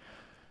there.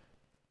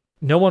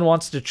 No one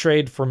wants to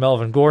trade for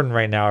Melvin Gordon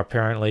right now,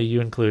 apparently,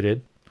 you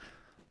included.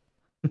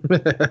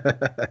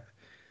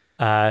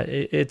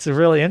 It's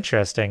really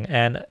interesting,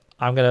 and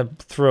I'm gonna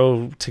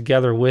throw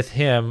together with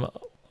him.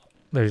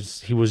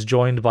 He was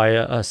joined by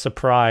a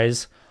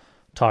surprise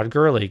Todd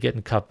Gurley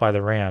getting cut by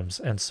the Rams.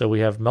 And so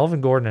we have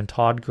Melvin Gordon and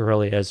Todd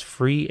Gurley as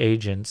free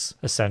agents,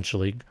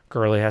 essentially.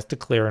 Gurley has to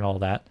clear and all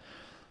that.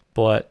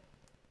 But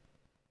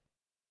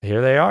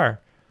here they are.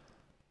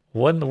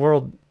 What in the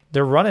world?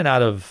 They're running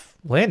out of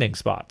landing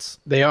spots.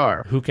 They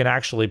are. Who can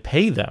actually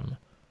pay them?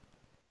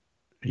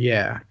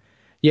 Yeah.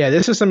 Yeah,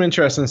 this is some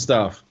interesting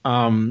stuff.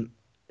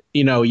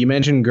 You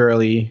mentioned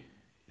Gurley,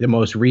 the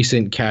most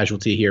recent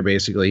casualty here,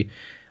 basically.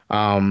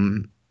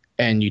 Um,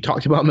 and you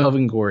talked about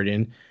Melvin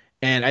Gordon.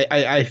 And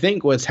I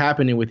think what's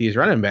happening with these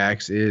running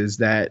backs is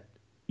that,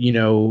 you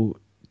know,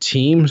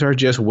 teams are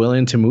just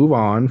willing to move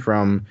on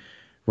from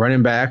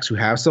running backs who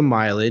have some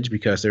mileage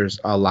because there's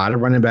a lot of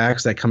running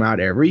backs that come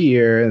out every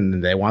year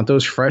and they want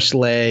those fresh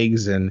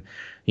legs and,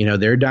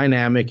 they're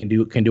dynamic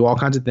and can do all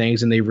kinds of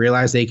things. And they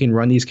realize they can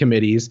run these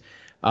committees.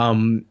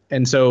 And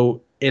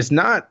so it's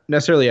not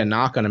necessarily a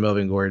knock on a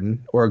Melvin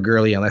Gordon or a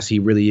Gurley unless he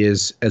really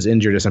is as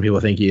injured as some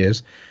people think he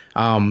is.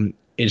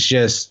 It's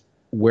just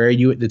where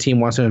the team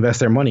wants to invest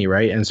their money,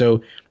 right? And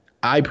so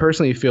I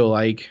personally feel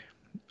like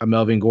a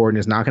Melvin Gordon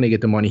is not going to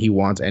get the money he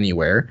wants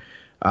anywhere.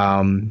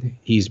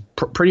 He's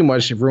pretty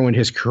much ruined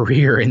his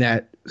career in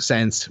that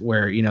sense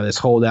where, this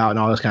holdout and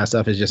all this kind of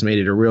stuff has just made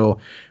it a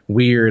real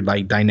weird,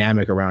 like,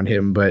 dynamic around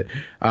him. But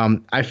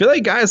I feel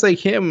like guys like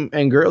him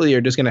and Gurley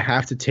are just going to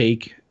have to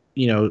take,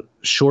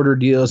 shorter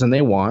deals than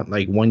they want,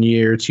 like 1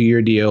 year, 2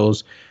 year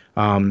deals.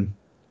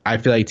 I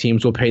feel like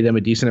teams will pay them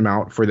a decent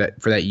amount for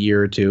that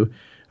year or two.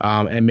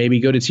 And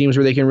maybe go to teams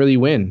where they can really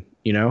win.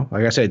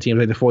 Like I said, teams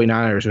like the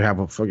 49ers who have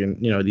a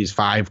fucking, these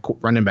five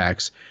running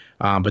backs,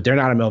 but they're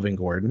not a Melvin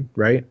Gordon,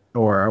 right?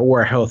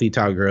 Or a healthy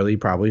Todd Gurley,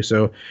 probably.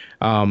 So,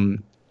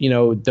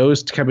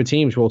 those type of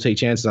teams will take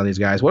chances on these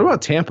guys. What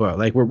about Tampa?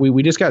 Like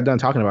we just got done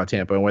talking about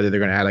Tampa and whether they're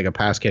going to add like a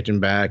pass catching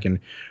back and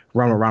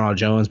run with Ronald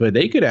Jones, but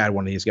they could add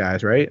one of these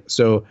guys, right?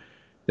 So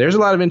there's a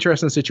lot of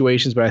interesting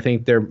situations, but I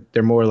think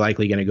they're more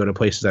likely going to go to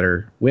places that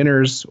are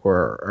winners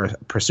or are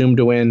presumed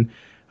to win.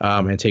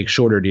 And take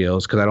shorter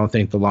deals because I don't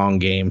think the long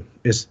game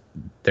is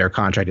their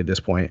contract at this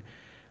point.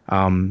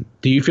 Do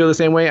you feel the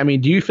same way? I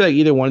mean, do you feel like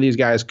either one of these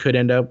guys could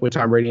end up with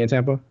Tom Brady in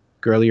Tampa,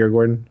 Gurley or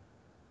Gordon?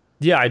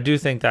 Yeah, I do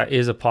think that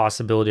is a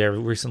possibility. I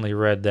recently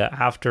read that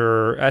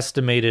after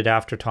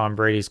Tom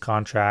Brady's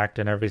contract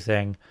and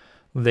everything,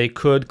 they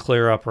could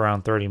clear up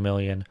around 30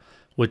 million,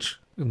 which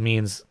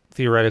means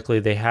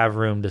theoretically they have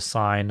room to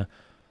sign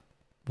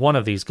one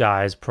of these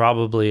guys,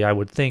 probably I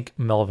would think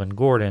Melvin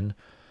Gordon.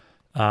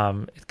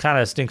 It kind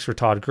of stinks for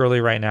Todd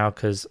Gurley right now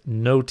because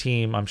no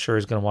team, I'm sure,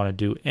 is going to want to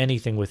do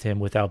anything with him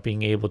without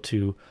being able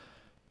to,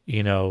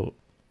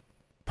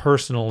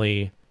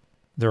 personally,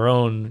 their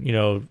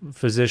own,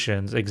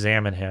 physicians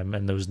examine him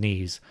and those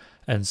knees.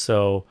 And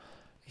so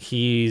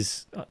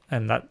he's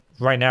and that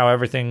right now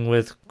everything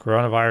with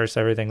coronavirus,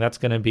 everything that's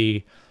going to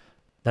be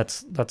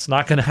that's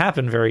not going to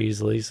happen very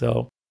easily.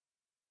 So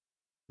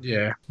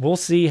Yeah. we'll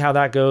see how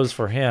that goes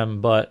for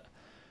him, but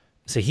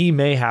so he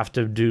may have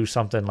to do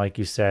something like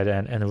you said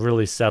and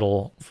really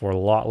settle for a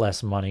lot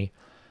less money.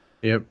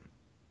 Yep.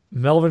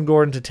 Melvin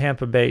Gordon to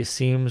Tampa Bay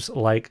seems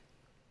like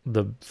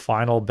the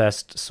final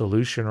best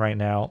solution right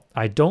now.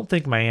 I don't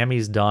think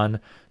Miami's done.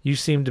 You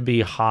seem to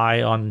be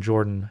high on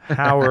Jordan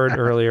Howard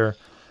earlier,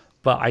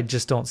 but I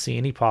just don't see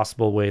any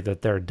possible way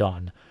that they're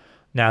done.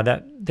 Now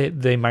that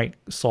they might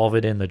solve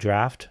it in the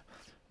draft,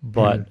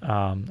 but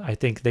I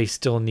think they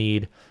still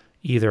need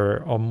either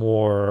a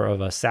more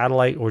of a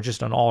satellite or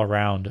just an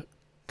all-around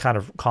kind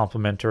of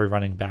complementary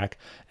running back,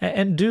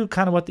 and do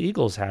kind of what the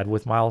Eagles had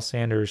with Miles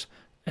Sanders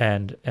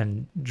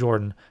and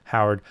Jordan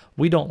Howard.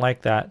 We don't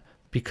like that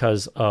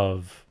because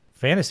of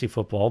fantasy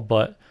football,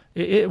 but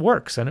it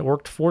works, and it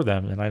worked for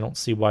them, and I don't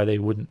see why they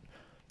wouldn't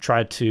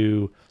try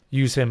to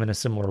use him in a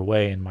similar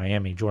way in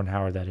Miami. Jordan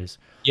Howard, that is.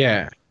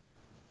 Yeah.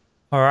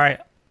 All right.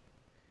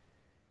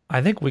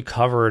 I think we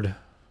covered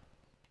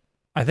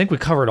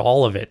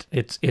all of it.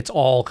 It's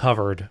all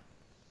covered.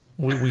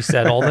 We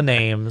said all the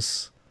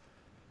names.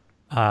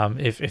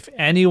 If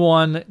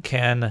anyone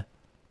can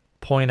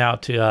point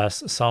out to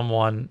us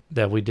someone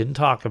that we didn't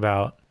talk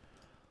about,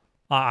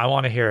 I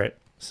want to hear it.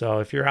 So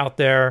if you're out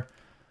there,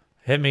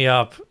 hit me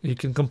up. You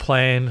can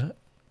complain,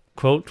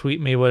 quote,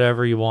 tweet me,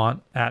 whatever you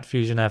want at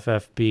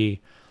FusionFFB,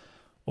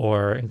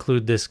 or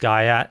include this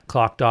guy at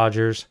Clock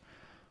Dodgers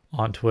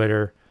on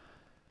Twitter.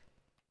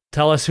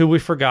 Tell us who we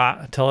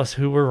forgot. Tell us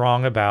who we're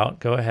wrong about.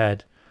 Go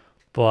ahead.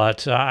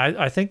 But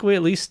I think we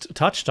at least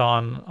touched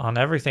on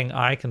everything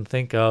I can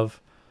think of.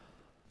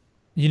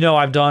 You know,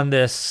 I've done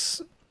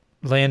this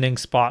landing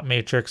spot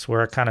matrix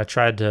where I kind of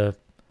tried to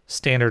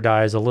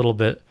standardize a little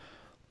bit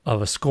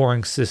of a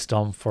scoring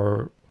system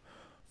for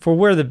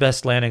where the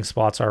best landing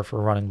spots are for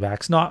running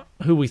backs. Not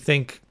who we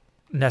think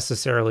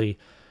necessarily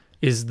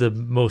is the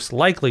most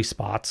likely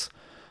spots,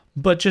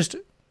 but just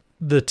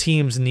the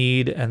team's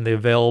need and the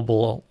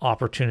available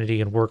opportunity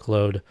and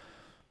workload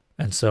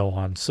and so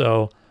on.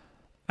 So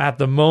at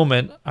the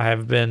moment, I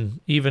have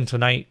been, even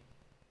tonight,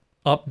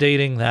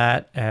 updating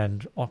that,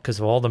 and because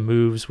of all the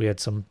moves, we had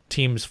some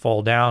teams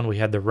fall down. We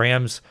had the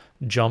Rams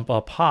jump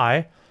up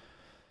high.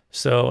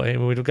 So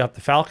and we've got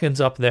the Falcons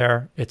up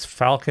there. It's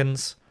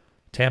Falcons,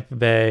 Tampa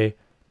Bay,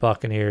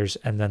 Buccaneers,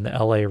 and then the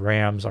LA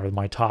Rams are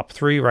my top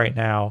three right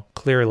now,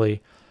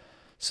 clearly.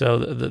 So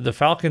the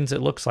Falcons,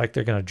 it looks like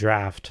they're going to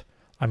draft.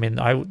 I mean,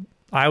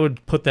 I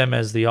would put them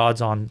as the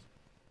odds-on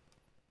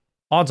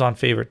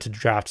favorite to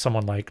draft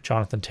someone like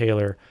Jonathan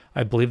Taylor.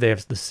 I believe they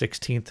have the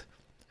 16th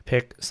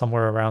pick,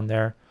 somewhere around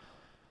there.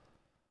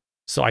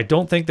 So I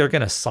don't think they're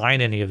going to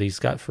sign any of these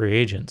gut free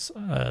agents.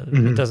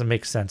 It doesn't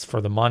make sense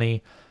for the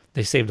money.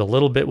 They saved a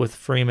little bit with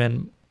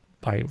Freeman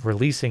by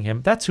releasing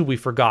him. That's who we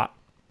forgot.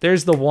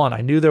 There's the one.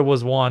 I knew there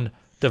was one.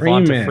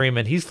 Devonta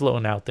Freeman. He's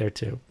floating out there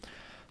too.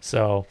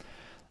 So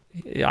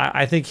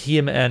I think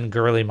him and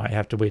Gurley might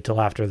have to wait till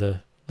after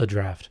the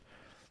draft.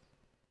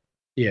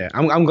 Yeah,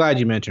 I'm glad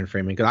you mentioned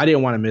Freeman, because I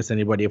didn't want to miss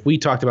anybody. If we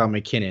talked about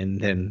McKinnon,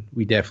 then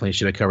we definitely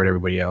should have covered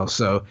everybody else.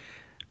 So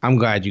I'm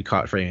glad you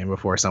caught Freeman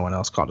before someone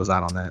else called us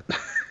out on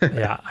that.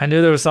 Yeah, I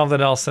knew there was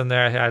something else in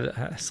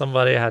there.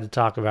 Somebody I had to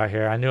talk about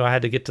here. I knew I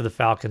had to get to the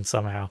Falcons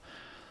somehow.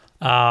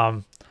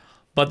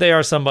 But they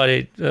are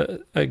somebody,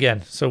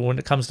 again, so when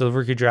it comes to the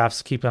rookie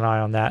drafts, keep an eye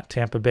on that.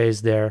 Tampa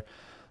Bay's there.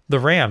 The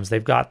Rams,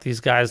 they've got these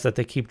guys that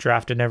they keep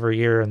drafting every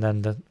year, and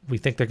then we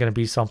think they're going to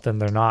be something.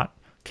 They're not.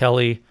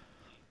 Kelly,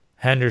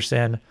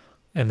 Henderson.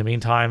 In the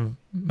meantime,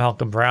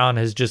 Malcolm Brown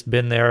has just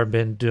been there,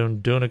 been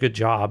doing a good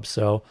job.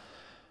 So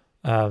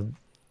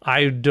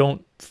I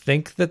don't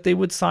think that they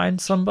would sign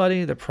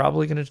somebody. They're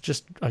probably going to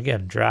just,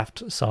 again,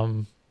 draft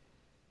some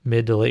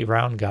mid to late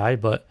round guy,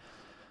 but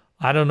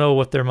I don't know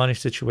what their money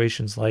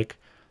situation's like.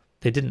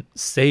 They didn't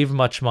save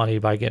much money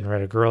by getting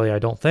rid of Gurley, I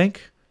don't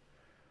think.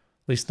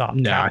 At least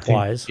not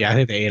cap-wise. Yeah, I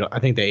think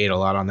they ate a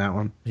lot on that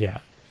one. Yeah.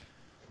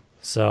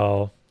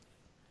 So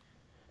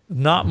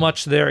not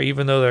much there,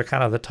 even though they're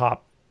kind of the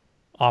top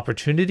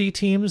opportunity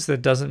teams.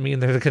 That doesn't mean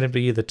they're going to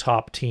be the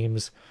top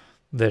teams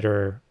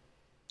that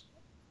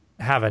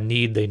have a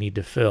need they need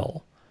to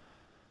fill.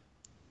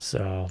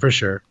 So for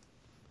sure.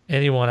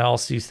 Anyone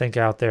else you think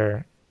out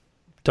there,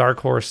 dark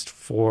horse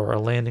for a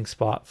landing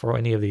spot for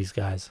any of these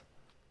guys?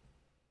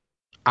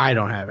 I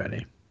don't have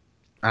any.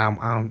 I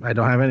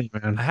don't have any,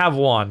 man. I have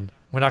one.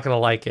 We're not gonna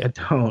like it.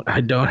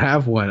 I don't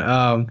have one.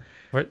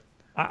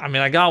 I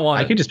mean, I got one.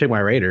 I could just pick my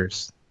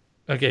Raiders.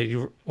 Okay,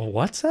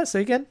 what's that?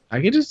 Say again?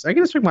 I could just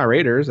pick my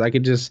Raiders. I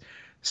could just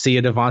see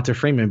a Devonta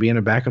Freeman being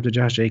a backup to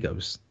Josh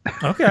Jacobs.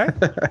 Okay,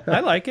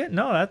 I like it.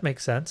 No, that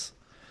makes sense.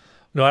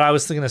 No, what I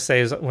was going to say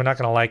is we're not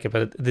going to like it,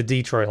 but the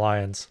Detroit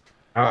Lions.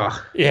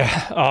 Oh.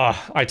 Yeah.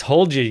 Oh, I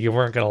told you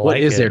weren't going to like it.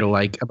 What is there to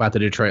like about the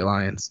Detroit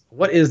Lions?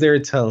 What is there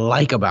to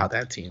like about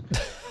that team?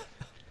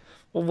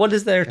 Well, what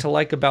is there to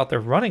like about their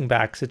running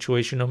back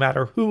situation, no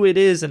matter who it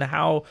is and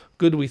how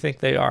good we think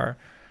they are?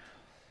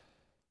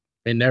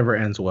 It never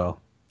ends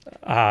well.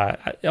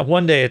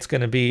 One day it's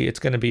gonna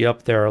be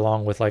up there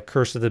along with like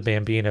Curse of the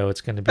Bambino.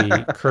 It's gonna be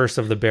Curse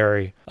of the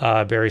Barry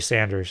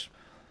Sanders.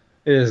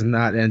 It has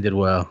not ended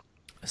well.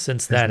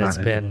 Since then, it's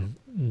been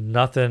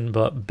nothing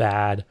but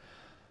bad.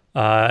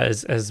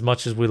 As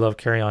much as we love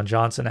Kerryon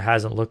Johnson, it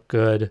hasn't looked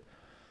good.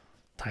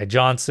 Ty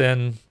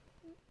Johnson,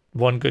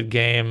 one good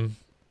game,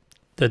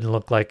 didn't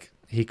look like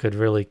he could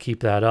really keep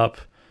that up.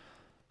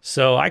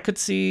 So I could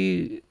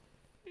see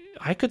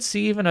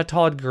even a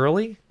Todd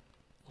Gurley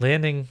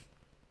landing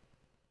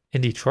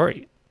in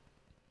Detroit.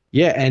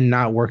 Yeah, and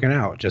not working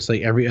out, just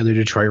like every other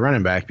Detroit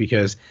running back,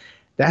 because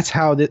that's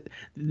how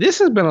this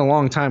has been a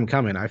long time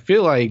coming. I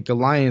feel like the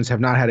Lions have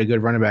not had a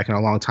good running back in a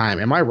long time.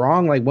 Am I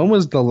wrong? Like, when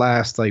was the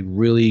last like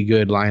really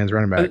good Lions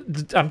running back?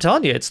 I'm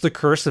telling you, it's the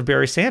curse of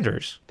Barry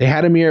Sanders. They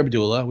had Amir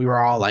Abdullah. We were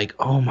all like,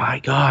 "Oh my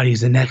God,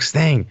 he's the next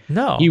thing."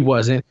 No, he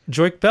wasn't.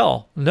 Joique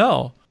Bell.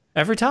 No,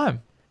 every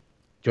time.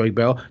 Joique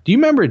Bell. Do you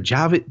remember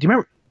Javid? Do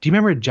you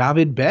remember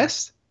Javid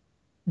Best?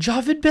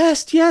 Javid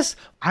Best, yes.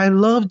 I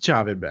love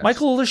Javid Best.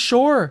 Michael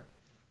LaShore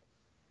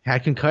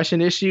had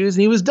concussion issues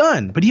and he was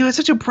done, but he had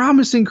such a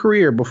promising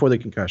career before the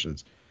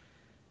concussions.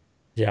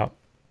 Yeah,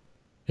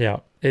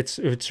 it's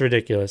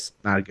ridiculous.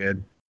 Not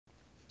good.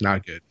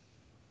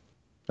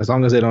 As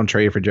long as they don't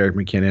trade for Jerick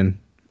McKinnon,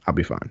 I'll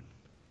be fine.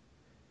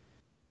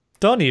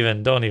 Don't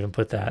even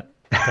put that.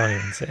 Don't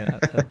even say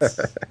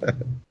that.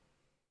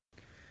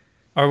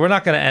 Or we're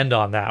not going to end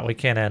on that. We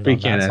can't end on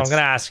that. So I'm going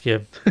to ask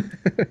you.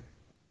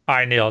 All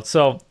right, Neal.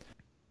 So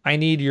I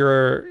need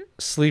your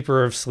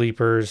sleeper of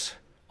sleepers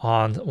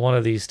on one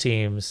of these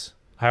teams.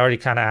 I already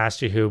kind of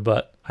asked you who,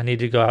 but I need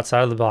to go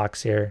outside of the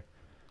box here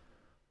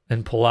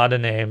and pull out a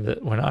name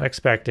that we're not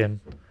expecting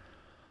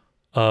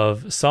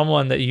of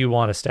someone that you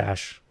want to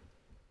stash.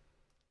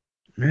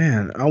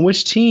 Man, on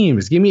which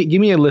teams? Give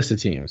me a list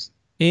of teams.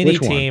 Any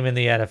team in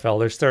the NFL.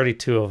 There's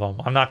 32 of them.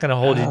 I'm not going to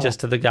hold you just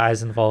to the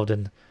guys involved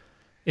in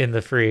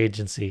the free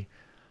agency.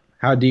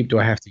 How deep do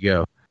I have to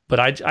go? But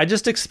I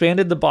just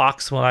expanded the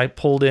box when I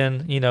pulled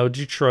in,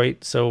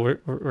 Detroit. So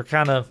we're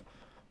gonna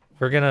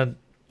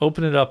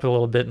open it up a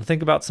little bit and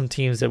think about some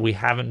teams that we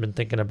haven't been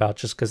thinking about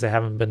just because they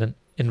haven't been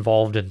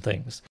involved in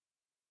things.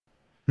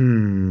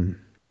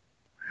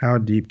 How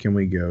deep can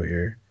we go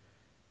here?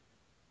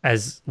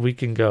 As we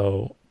can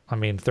go,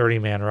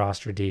 30-man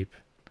roster deep.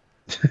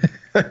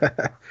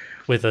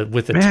 with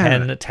a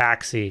 10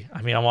 taxi.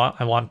 I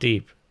want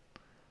deep.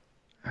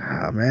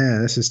 Oh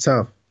man, this is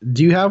tough.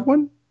 Do you have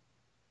one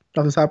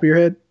off the top of your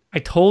head? I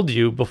told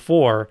you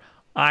before,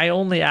 I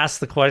only ask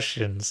the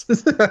questions.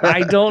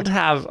 I don't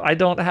have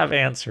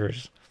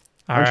answers.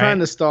 I'm trying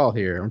to stall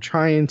here.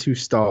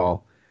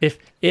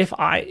 If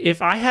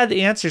I had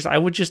the answers, I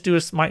would just do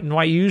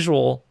my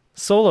usual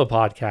solo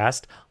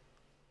podcast.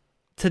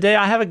 Today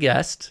I have a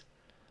guest,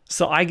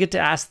 so I get to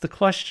ask the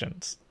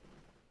questions.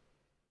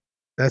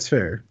 That's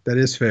fair. That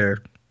is fair.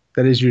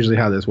 That is usually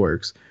how this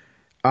works.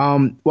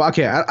 Well,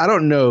 okay, I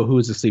don't know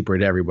who's a sleeper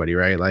to everybody,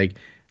 right? Like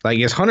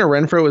is Hunter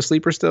Renfrow a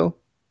sleeper still?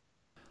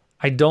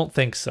 I don't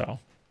think so.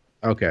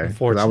 Okay,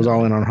 I was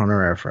all in on Hunter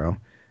Renfrow.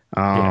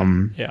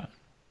 Yeah.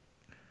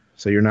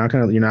 So you're not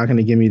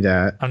gonna give me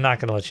that. I'm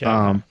not gonna let you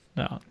have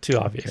no, too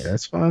obvious. Okay,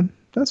 that's fine.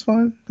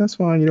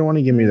 You don't want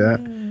to give me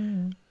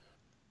that.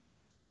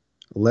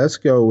 Let's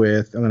go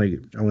with I'm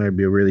gonna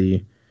be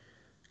really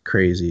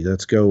crazy.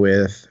 Let's go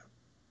with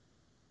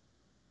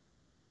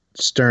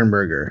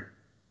Sternberger.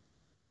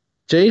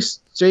 Jay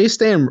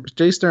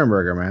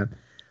Sternberger, man.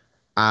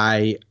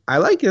 I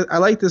like it. I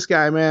like this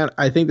guy, man.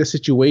 I think the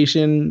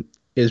situation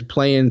is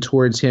playing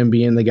towards him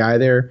being the guy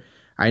there.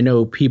 I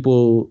know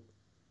people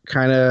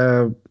kind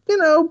of,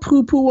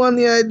 poo-poo on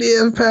the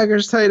idea of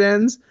Packers tight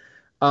ends.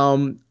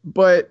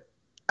 But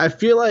I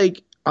feel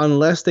like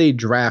unless they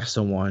draft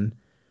someone,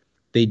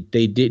 they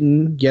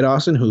didn't get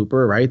Austin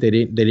Hooper, right? They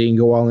didn't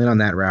go all in on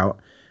that route.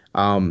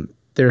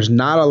 There's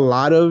not a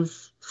lot of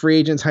free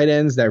agent tight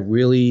ends that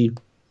really,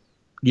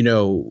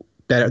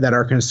 that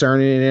are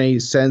concerning in any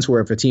sense,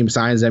 where if a team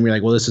signs them, you're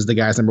like, well, this is the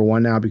guy's number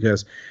one now,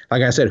 because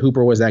like I said,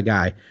 Hooper was that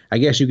guy. I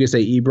guess you could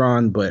say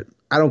Ebron, but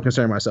I don't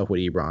concern myself with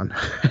Ebron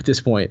at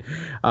this point.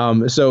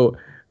 So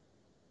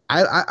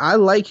I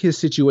like his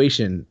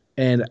situation,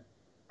 and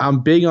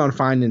I'm big on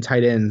finding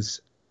tight ends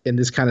in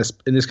this kind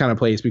of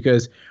place,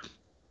 because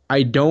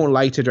I don't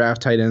like to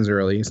draft tight ends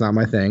early. It's not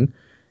my thing.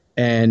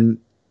 And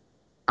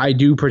I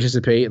do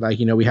participate. Like,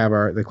 we have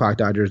the Clock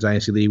Dodgers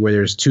Dynasty League where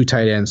there's 2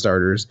 tight end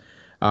starters,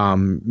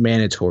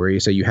 mandatory.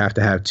 So you have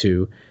to have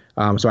 2.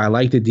 So I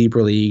like the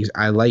deeper leagues.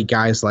 I like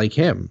guys like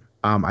him.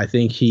 I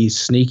think he's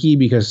sneaky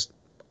because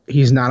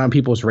he's not on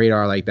people's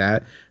radar like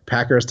that.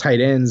 Packers tight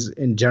ends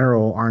in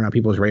general aren't on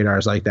people's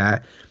radars like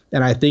that.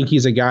 And I think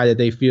he's a guy that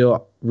they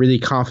feel really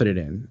confident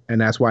in. And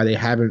that's why they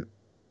haven't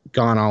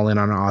gone all in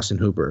on Austin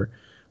Hooper.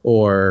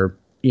 Or,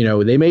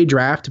 they may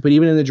draft, but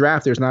even in the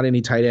draft, there's not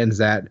any tight ends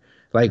that,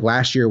 like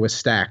last year, was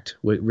stacked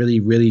with really,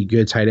 really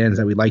good tight ends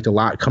that we liked a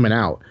lot coming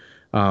out.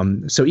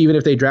 So even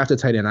if they draft a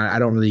tight end, I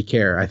don't really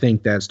care. I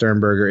think that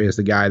Sternberger is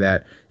the guy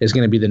that is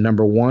going to be the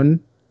number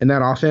one in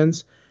that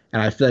offense.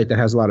 And I feel like that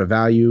has a lot of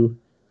value.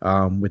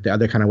 with the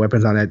other kind of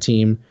weapons on that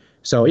team.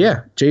 So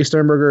yeah, Jay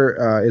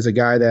Sternberger is a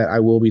guy that I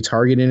will be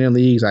targeting in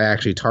leagues. I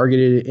actually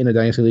targeted in a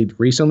dynasty league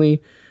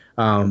recently,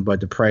 but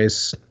the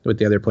price with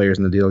the other players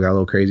in the deal got a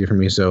little crazy for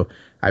me, so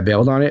I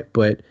bailed on it.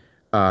 But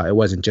it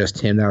wasn't just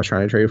him that I was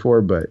trying to trade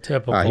for, but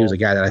he was a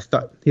guy that I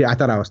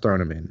thought I was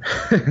throwing him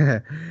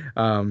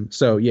in.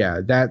 So yeah,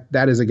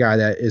 that is a guy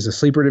that is a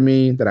sleeper to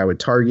me that I would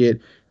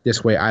target.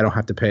 This way, I don't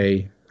have to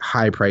pay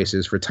high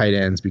prices for tight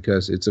ends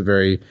because it's a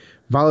very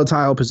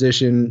volatile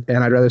position,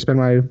 and I'd rather spend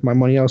my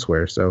money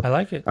elsewhere. So I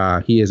like it.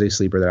 He is a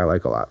sleeper that I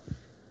like a lot.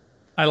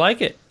 I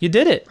like it. You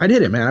did it. I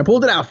did it, man. I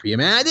pulled it out for you,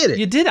 man. I did it.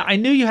 You did it. I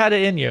knew you had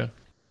it in you.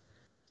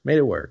 Made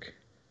it work.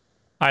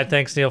 All right.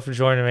 Thanks, Neal, for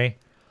joining me.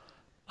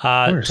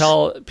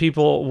 Tell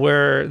people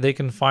where they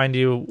can find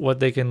you, what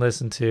they can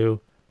listen to,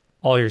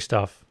 all your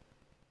stuff.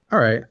 All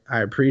right.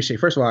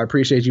 First of all, I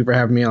appreciate you for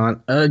having me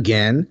on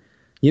again.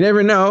 You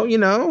never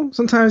know,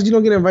 sometimes you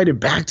don't get invited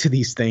back to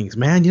these things,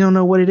 man. You don't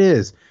know what it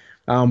is.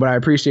 But I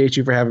appreciate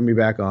you for having me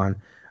back on.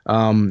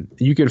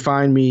 You can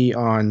find me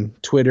on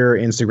Twitter,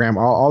 Instagram,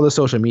 all the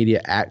social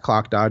media at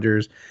Clock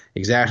Dodgers.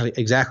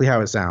 Exactly how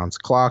it sounds.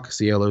 Clock,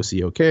 CLOCK,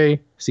 CLOCK,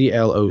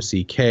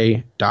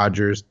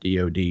 Dodgers,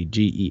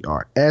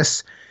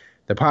 DODGERS.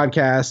 The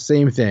podcast,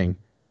 same thing.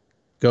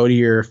 Go to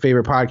your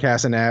favorite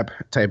podcasting app,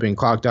 type in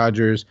Clock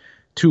Dodgers,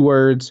 2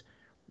 words,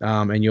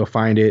 and you'll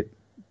find it.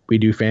 We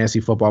do fantasy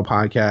football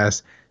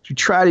podcasts. We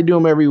try to do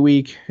them every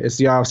week. It's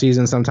the off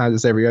season. Sometimes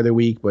it's every other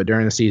week, but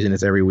during the season,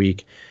 it's every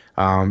week.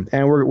 And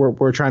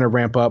we're trying to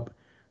ramp up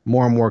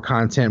more and more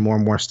content, more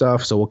and more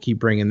stuff. So we'll keep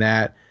bringing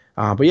that.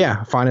 But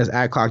yeah, find us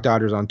at Clock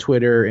Dodgers on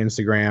Twitter,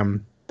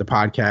 Instagram, the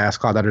podcast,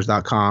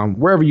 clockdodgers.com,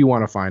 wherever you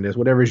want to find us,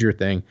 whatever's your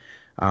thing.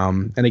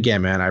 And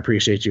again, man, I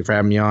appreciate you for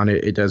having me on.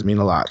 It does mean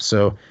a lot.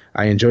 So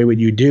I enjoy what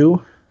you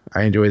do.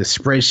 I enjoy the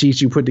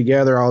spreadsheets you put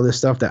together, all this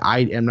stuff that I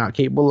am not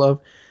capable of.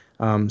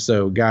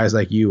 So guys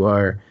like you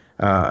are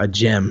a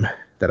gem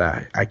that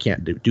I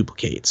can't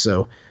duplicate.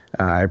 So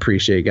I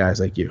appreciate guys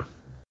like you.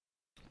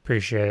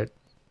 Appreciate it.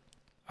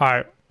 All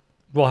right.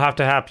 We'll have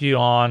to have you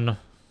on.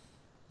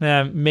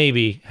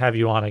 Maybe have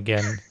you on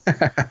again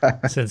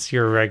since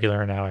you're a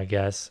regular now, I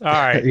guess. All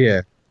right.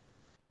 Yeah.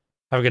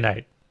 Have a good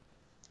night.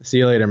 See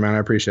you later, man. I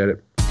appreciate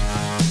it.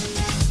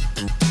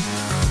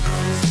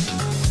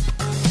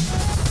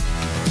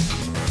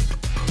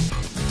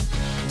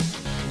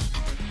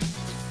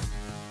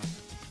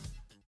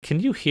 Can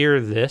you hear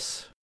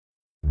this?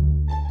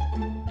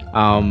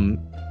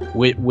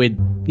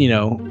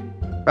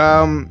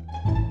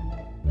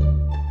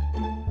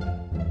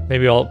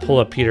 Maybe I'll pull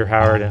up Peter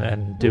Howard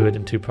and do it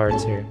in 2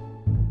 parts here.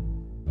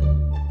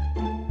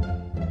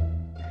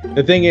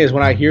 The thing is,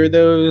 when I hear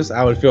those,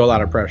 I would feel a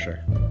lot of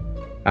pressure.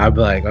 I'd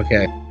be like,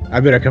 okay, I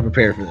better come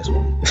prepared for this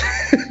one.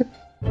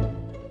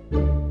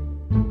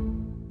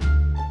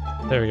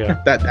 There we go.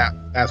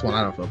 That's one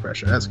I don't feel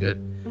pressure. That's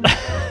good.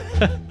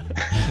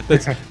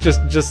 That's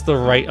just the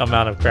right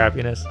amount of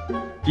crappiness.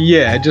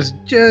 Yeah, just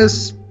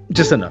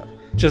enough.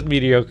 Just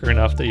mediocre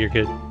enough that you're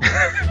good.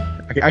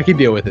 I can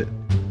deal with it.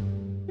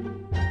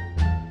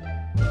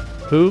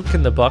 Who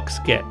can the Bucks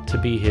get to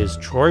be his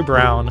Troy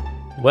Brown,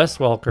 Wes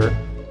Welker,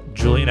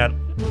 Julian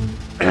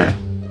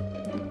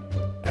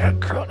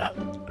Corona?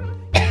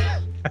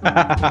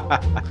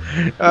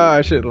 Oh,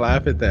 I should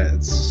laugh at that.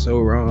 It's so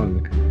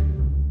wrong.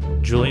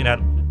 Julian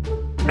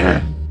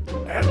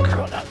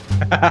Corona.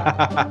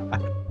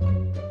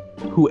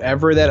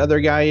 Whoever that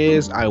other guy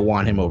is, I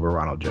want him over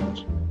Ronald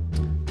Jones.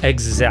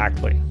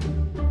 Exactly.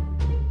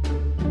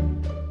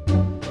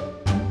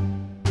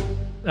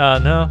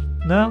 No.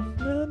 No.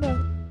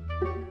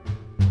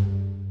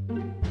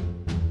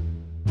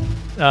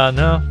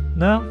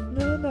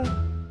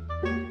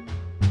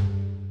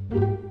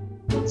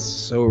 It's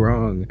so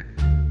wrong.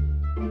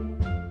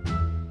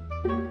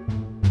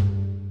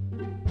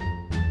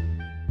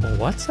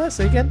 What's that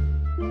again?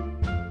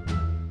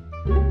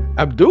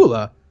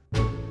 Abdullah.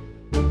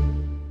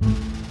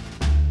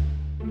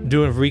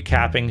 Doing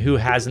recapping who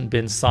hasn't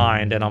been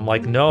signed, and I'm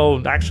like,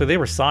 no, actually they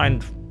were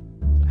signed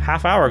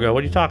half hour ago.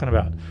 What are you talking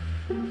about?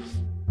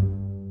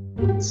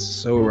 It's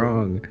so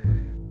wrong.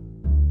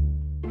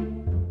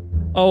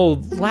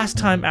 Oh, last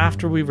time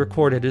after we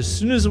recorded, as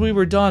soon as we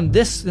were done,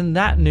 this and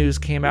that news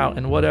came out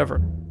and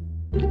whatever.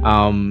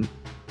 We'll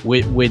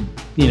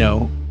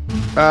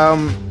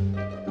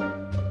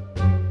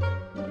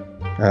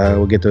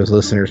get those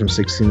listeners from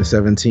 16 to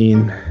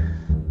 17.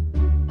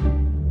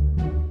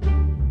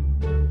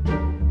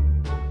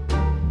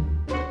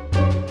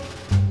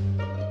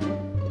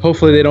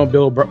 Hopefully they don't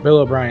Bill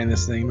O'Brien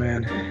this thing,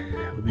 man.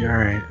 We'll be all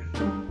right.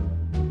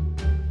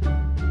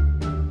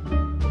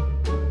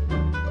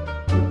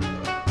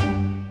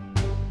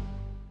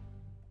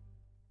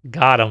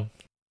 Got him.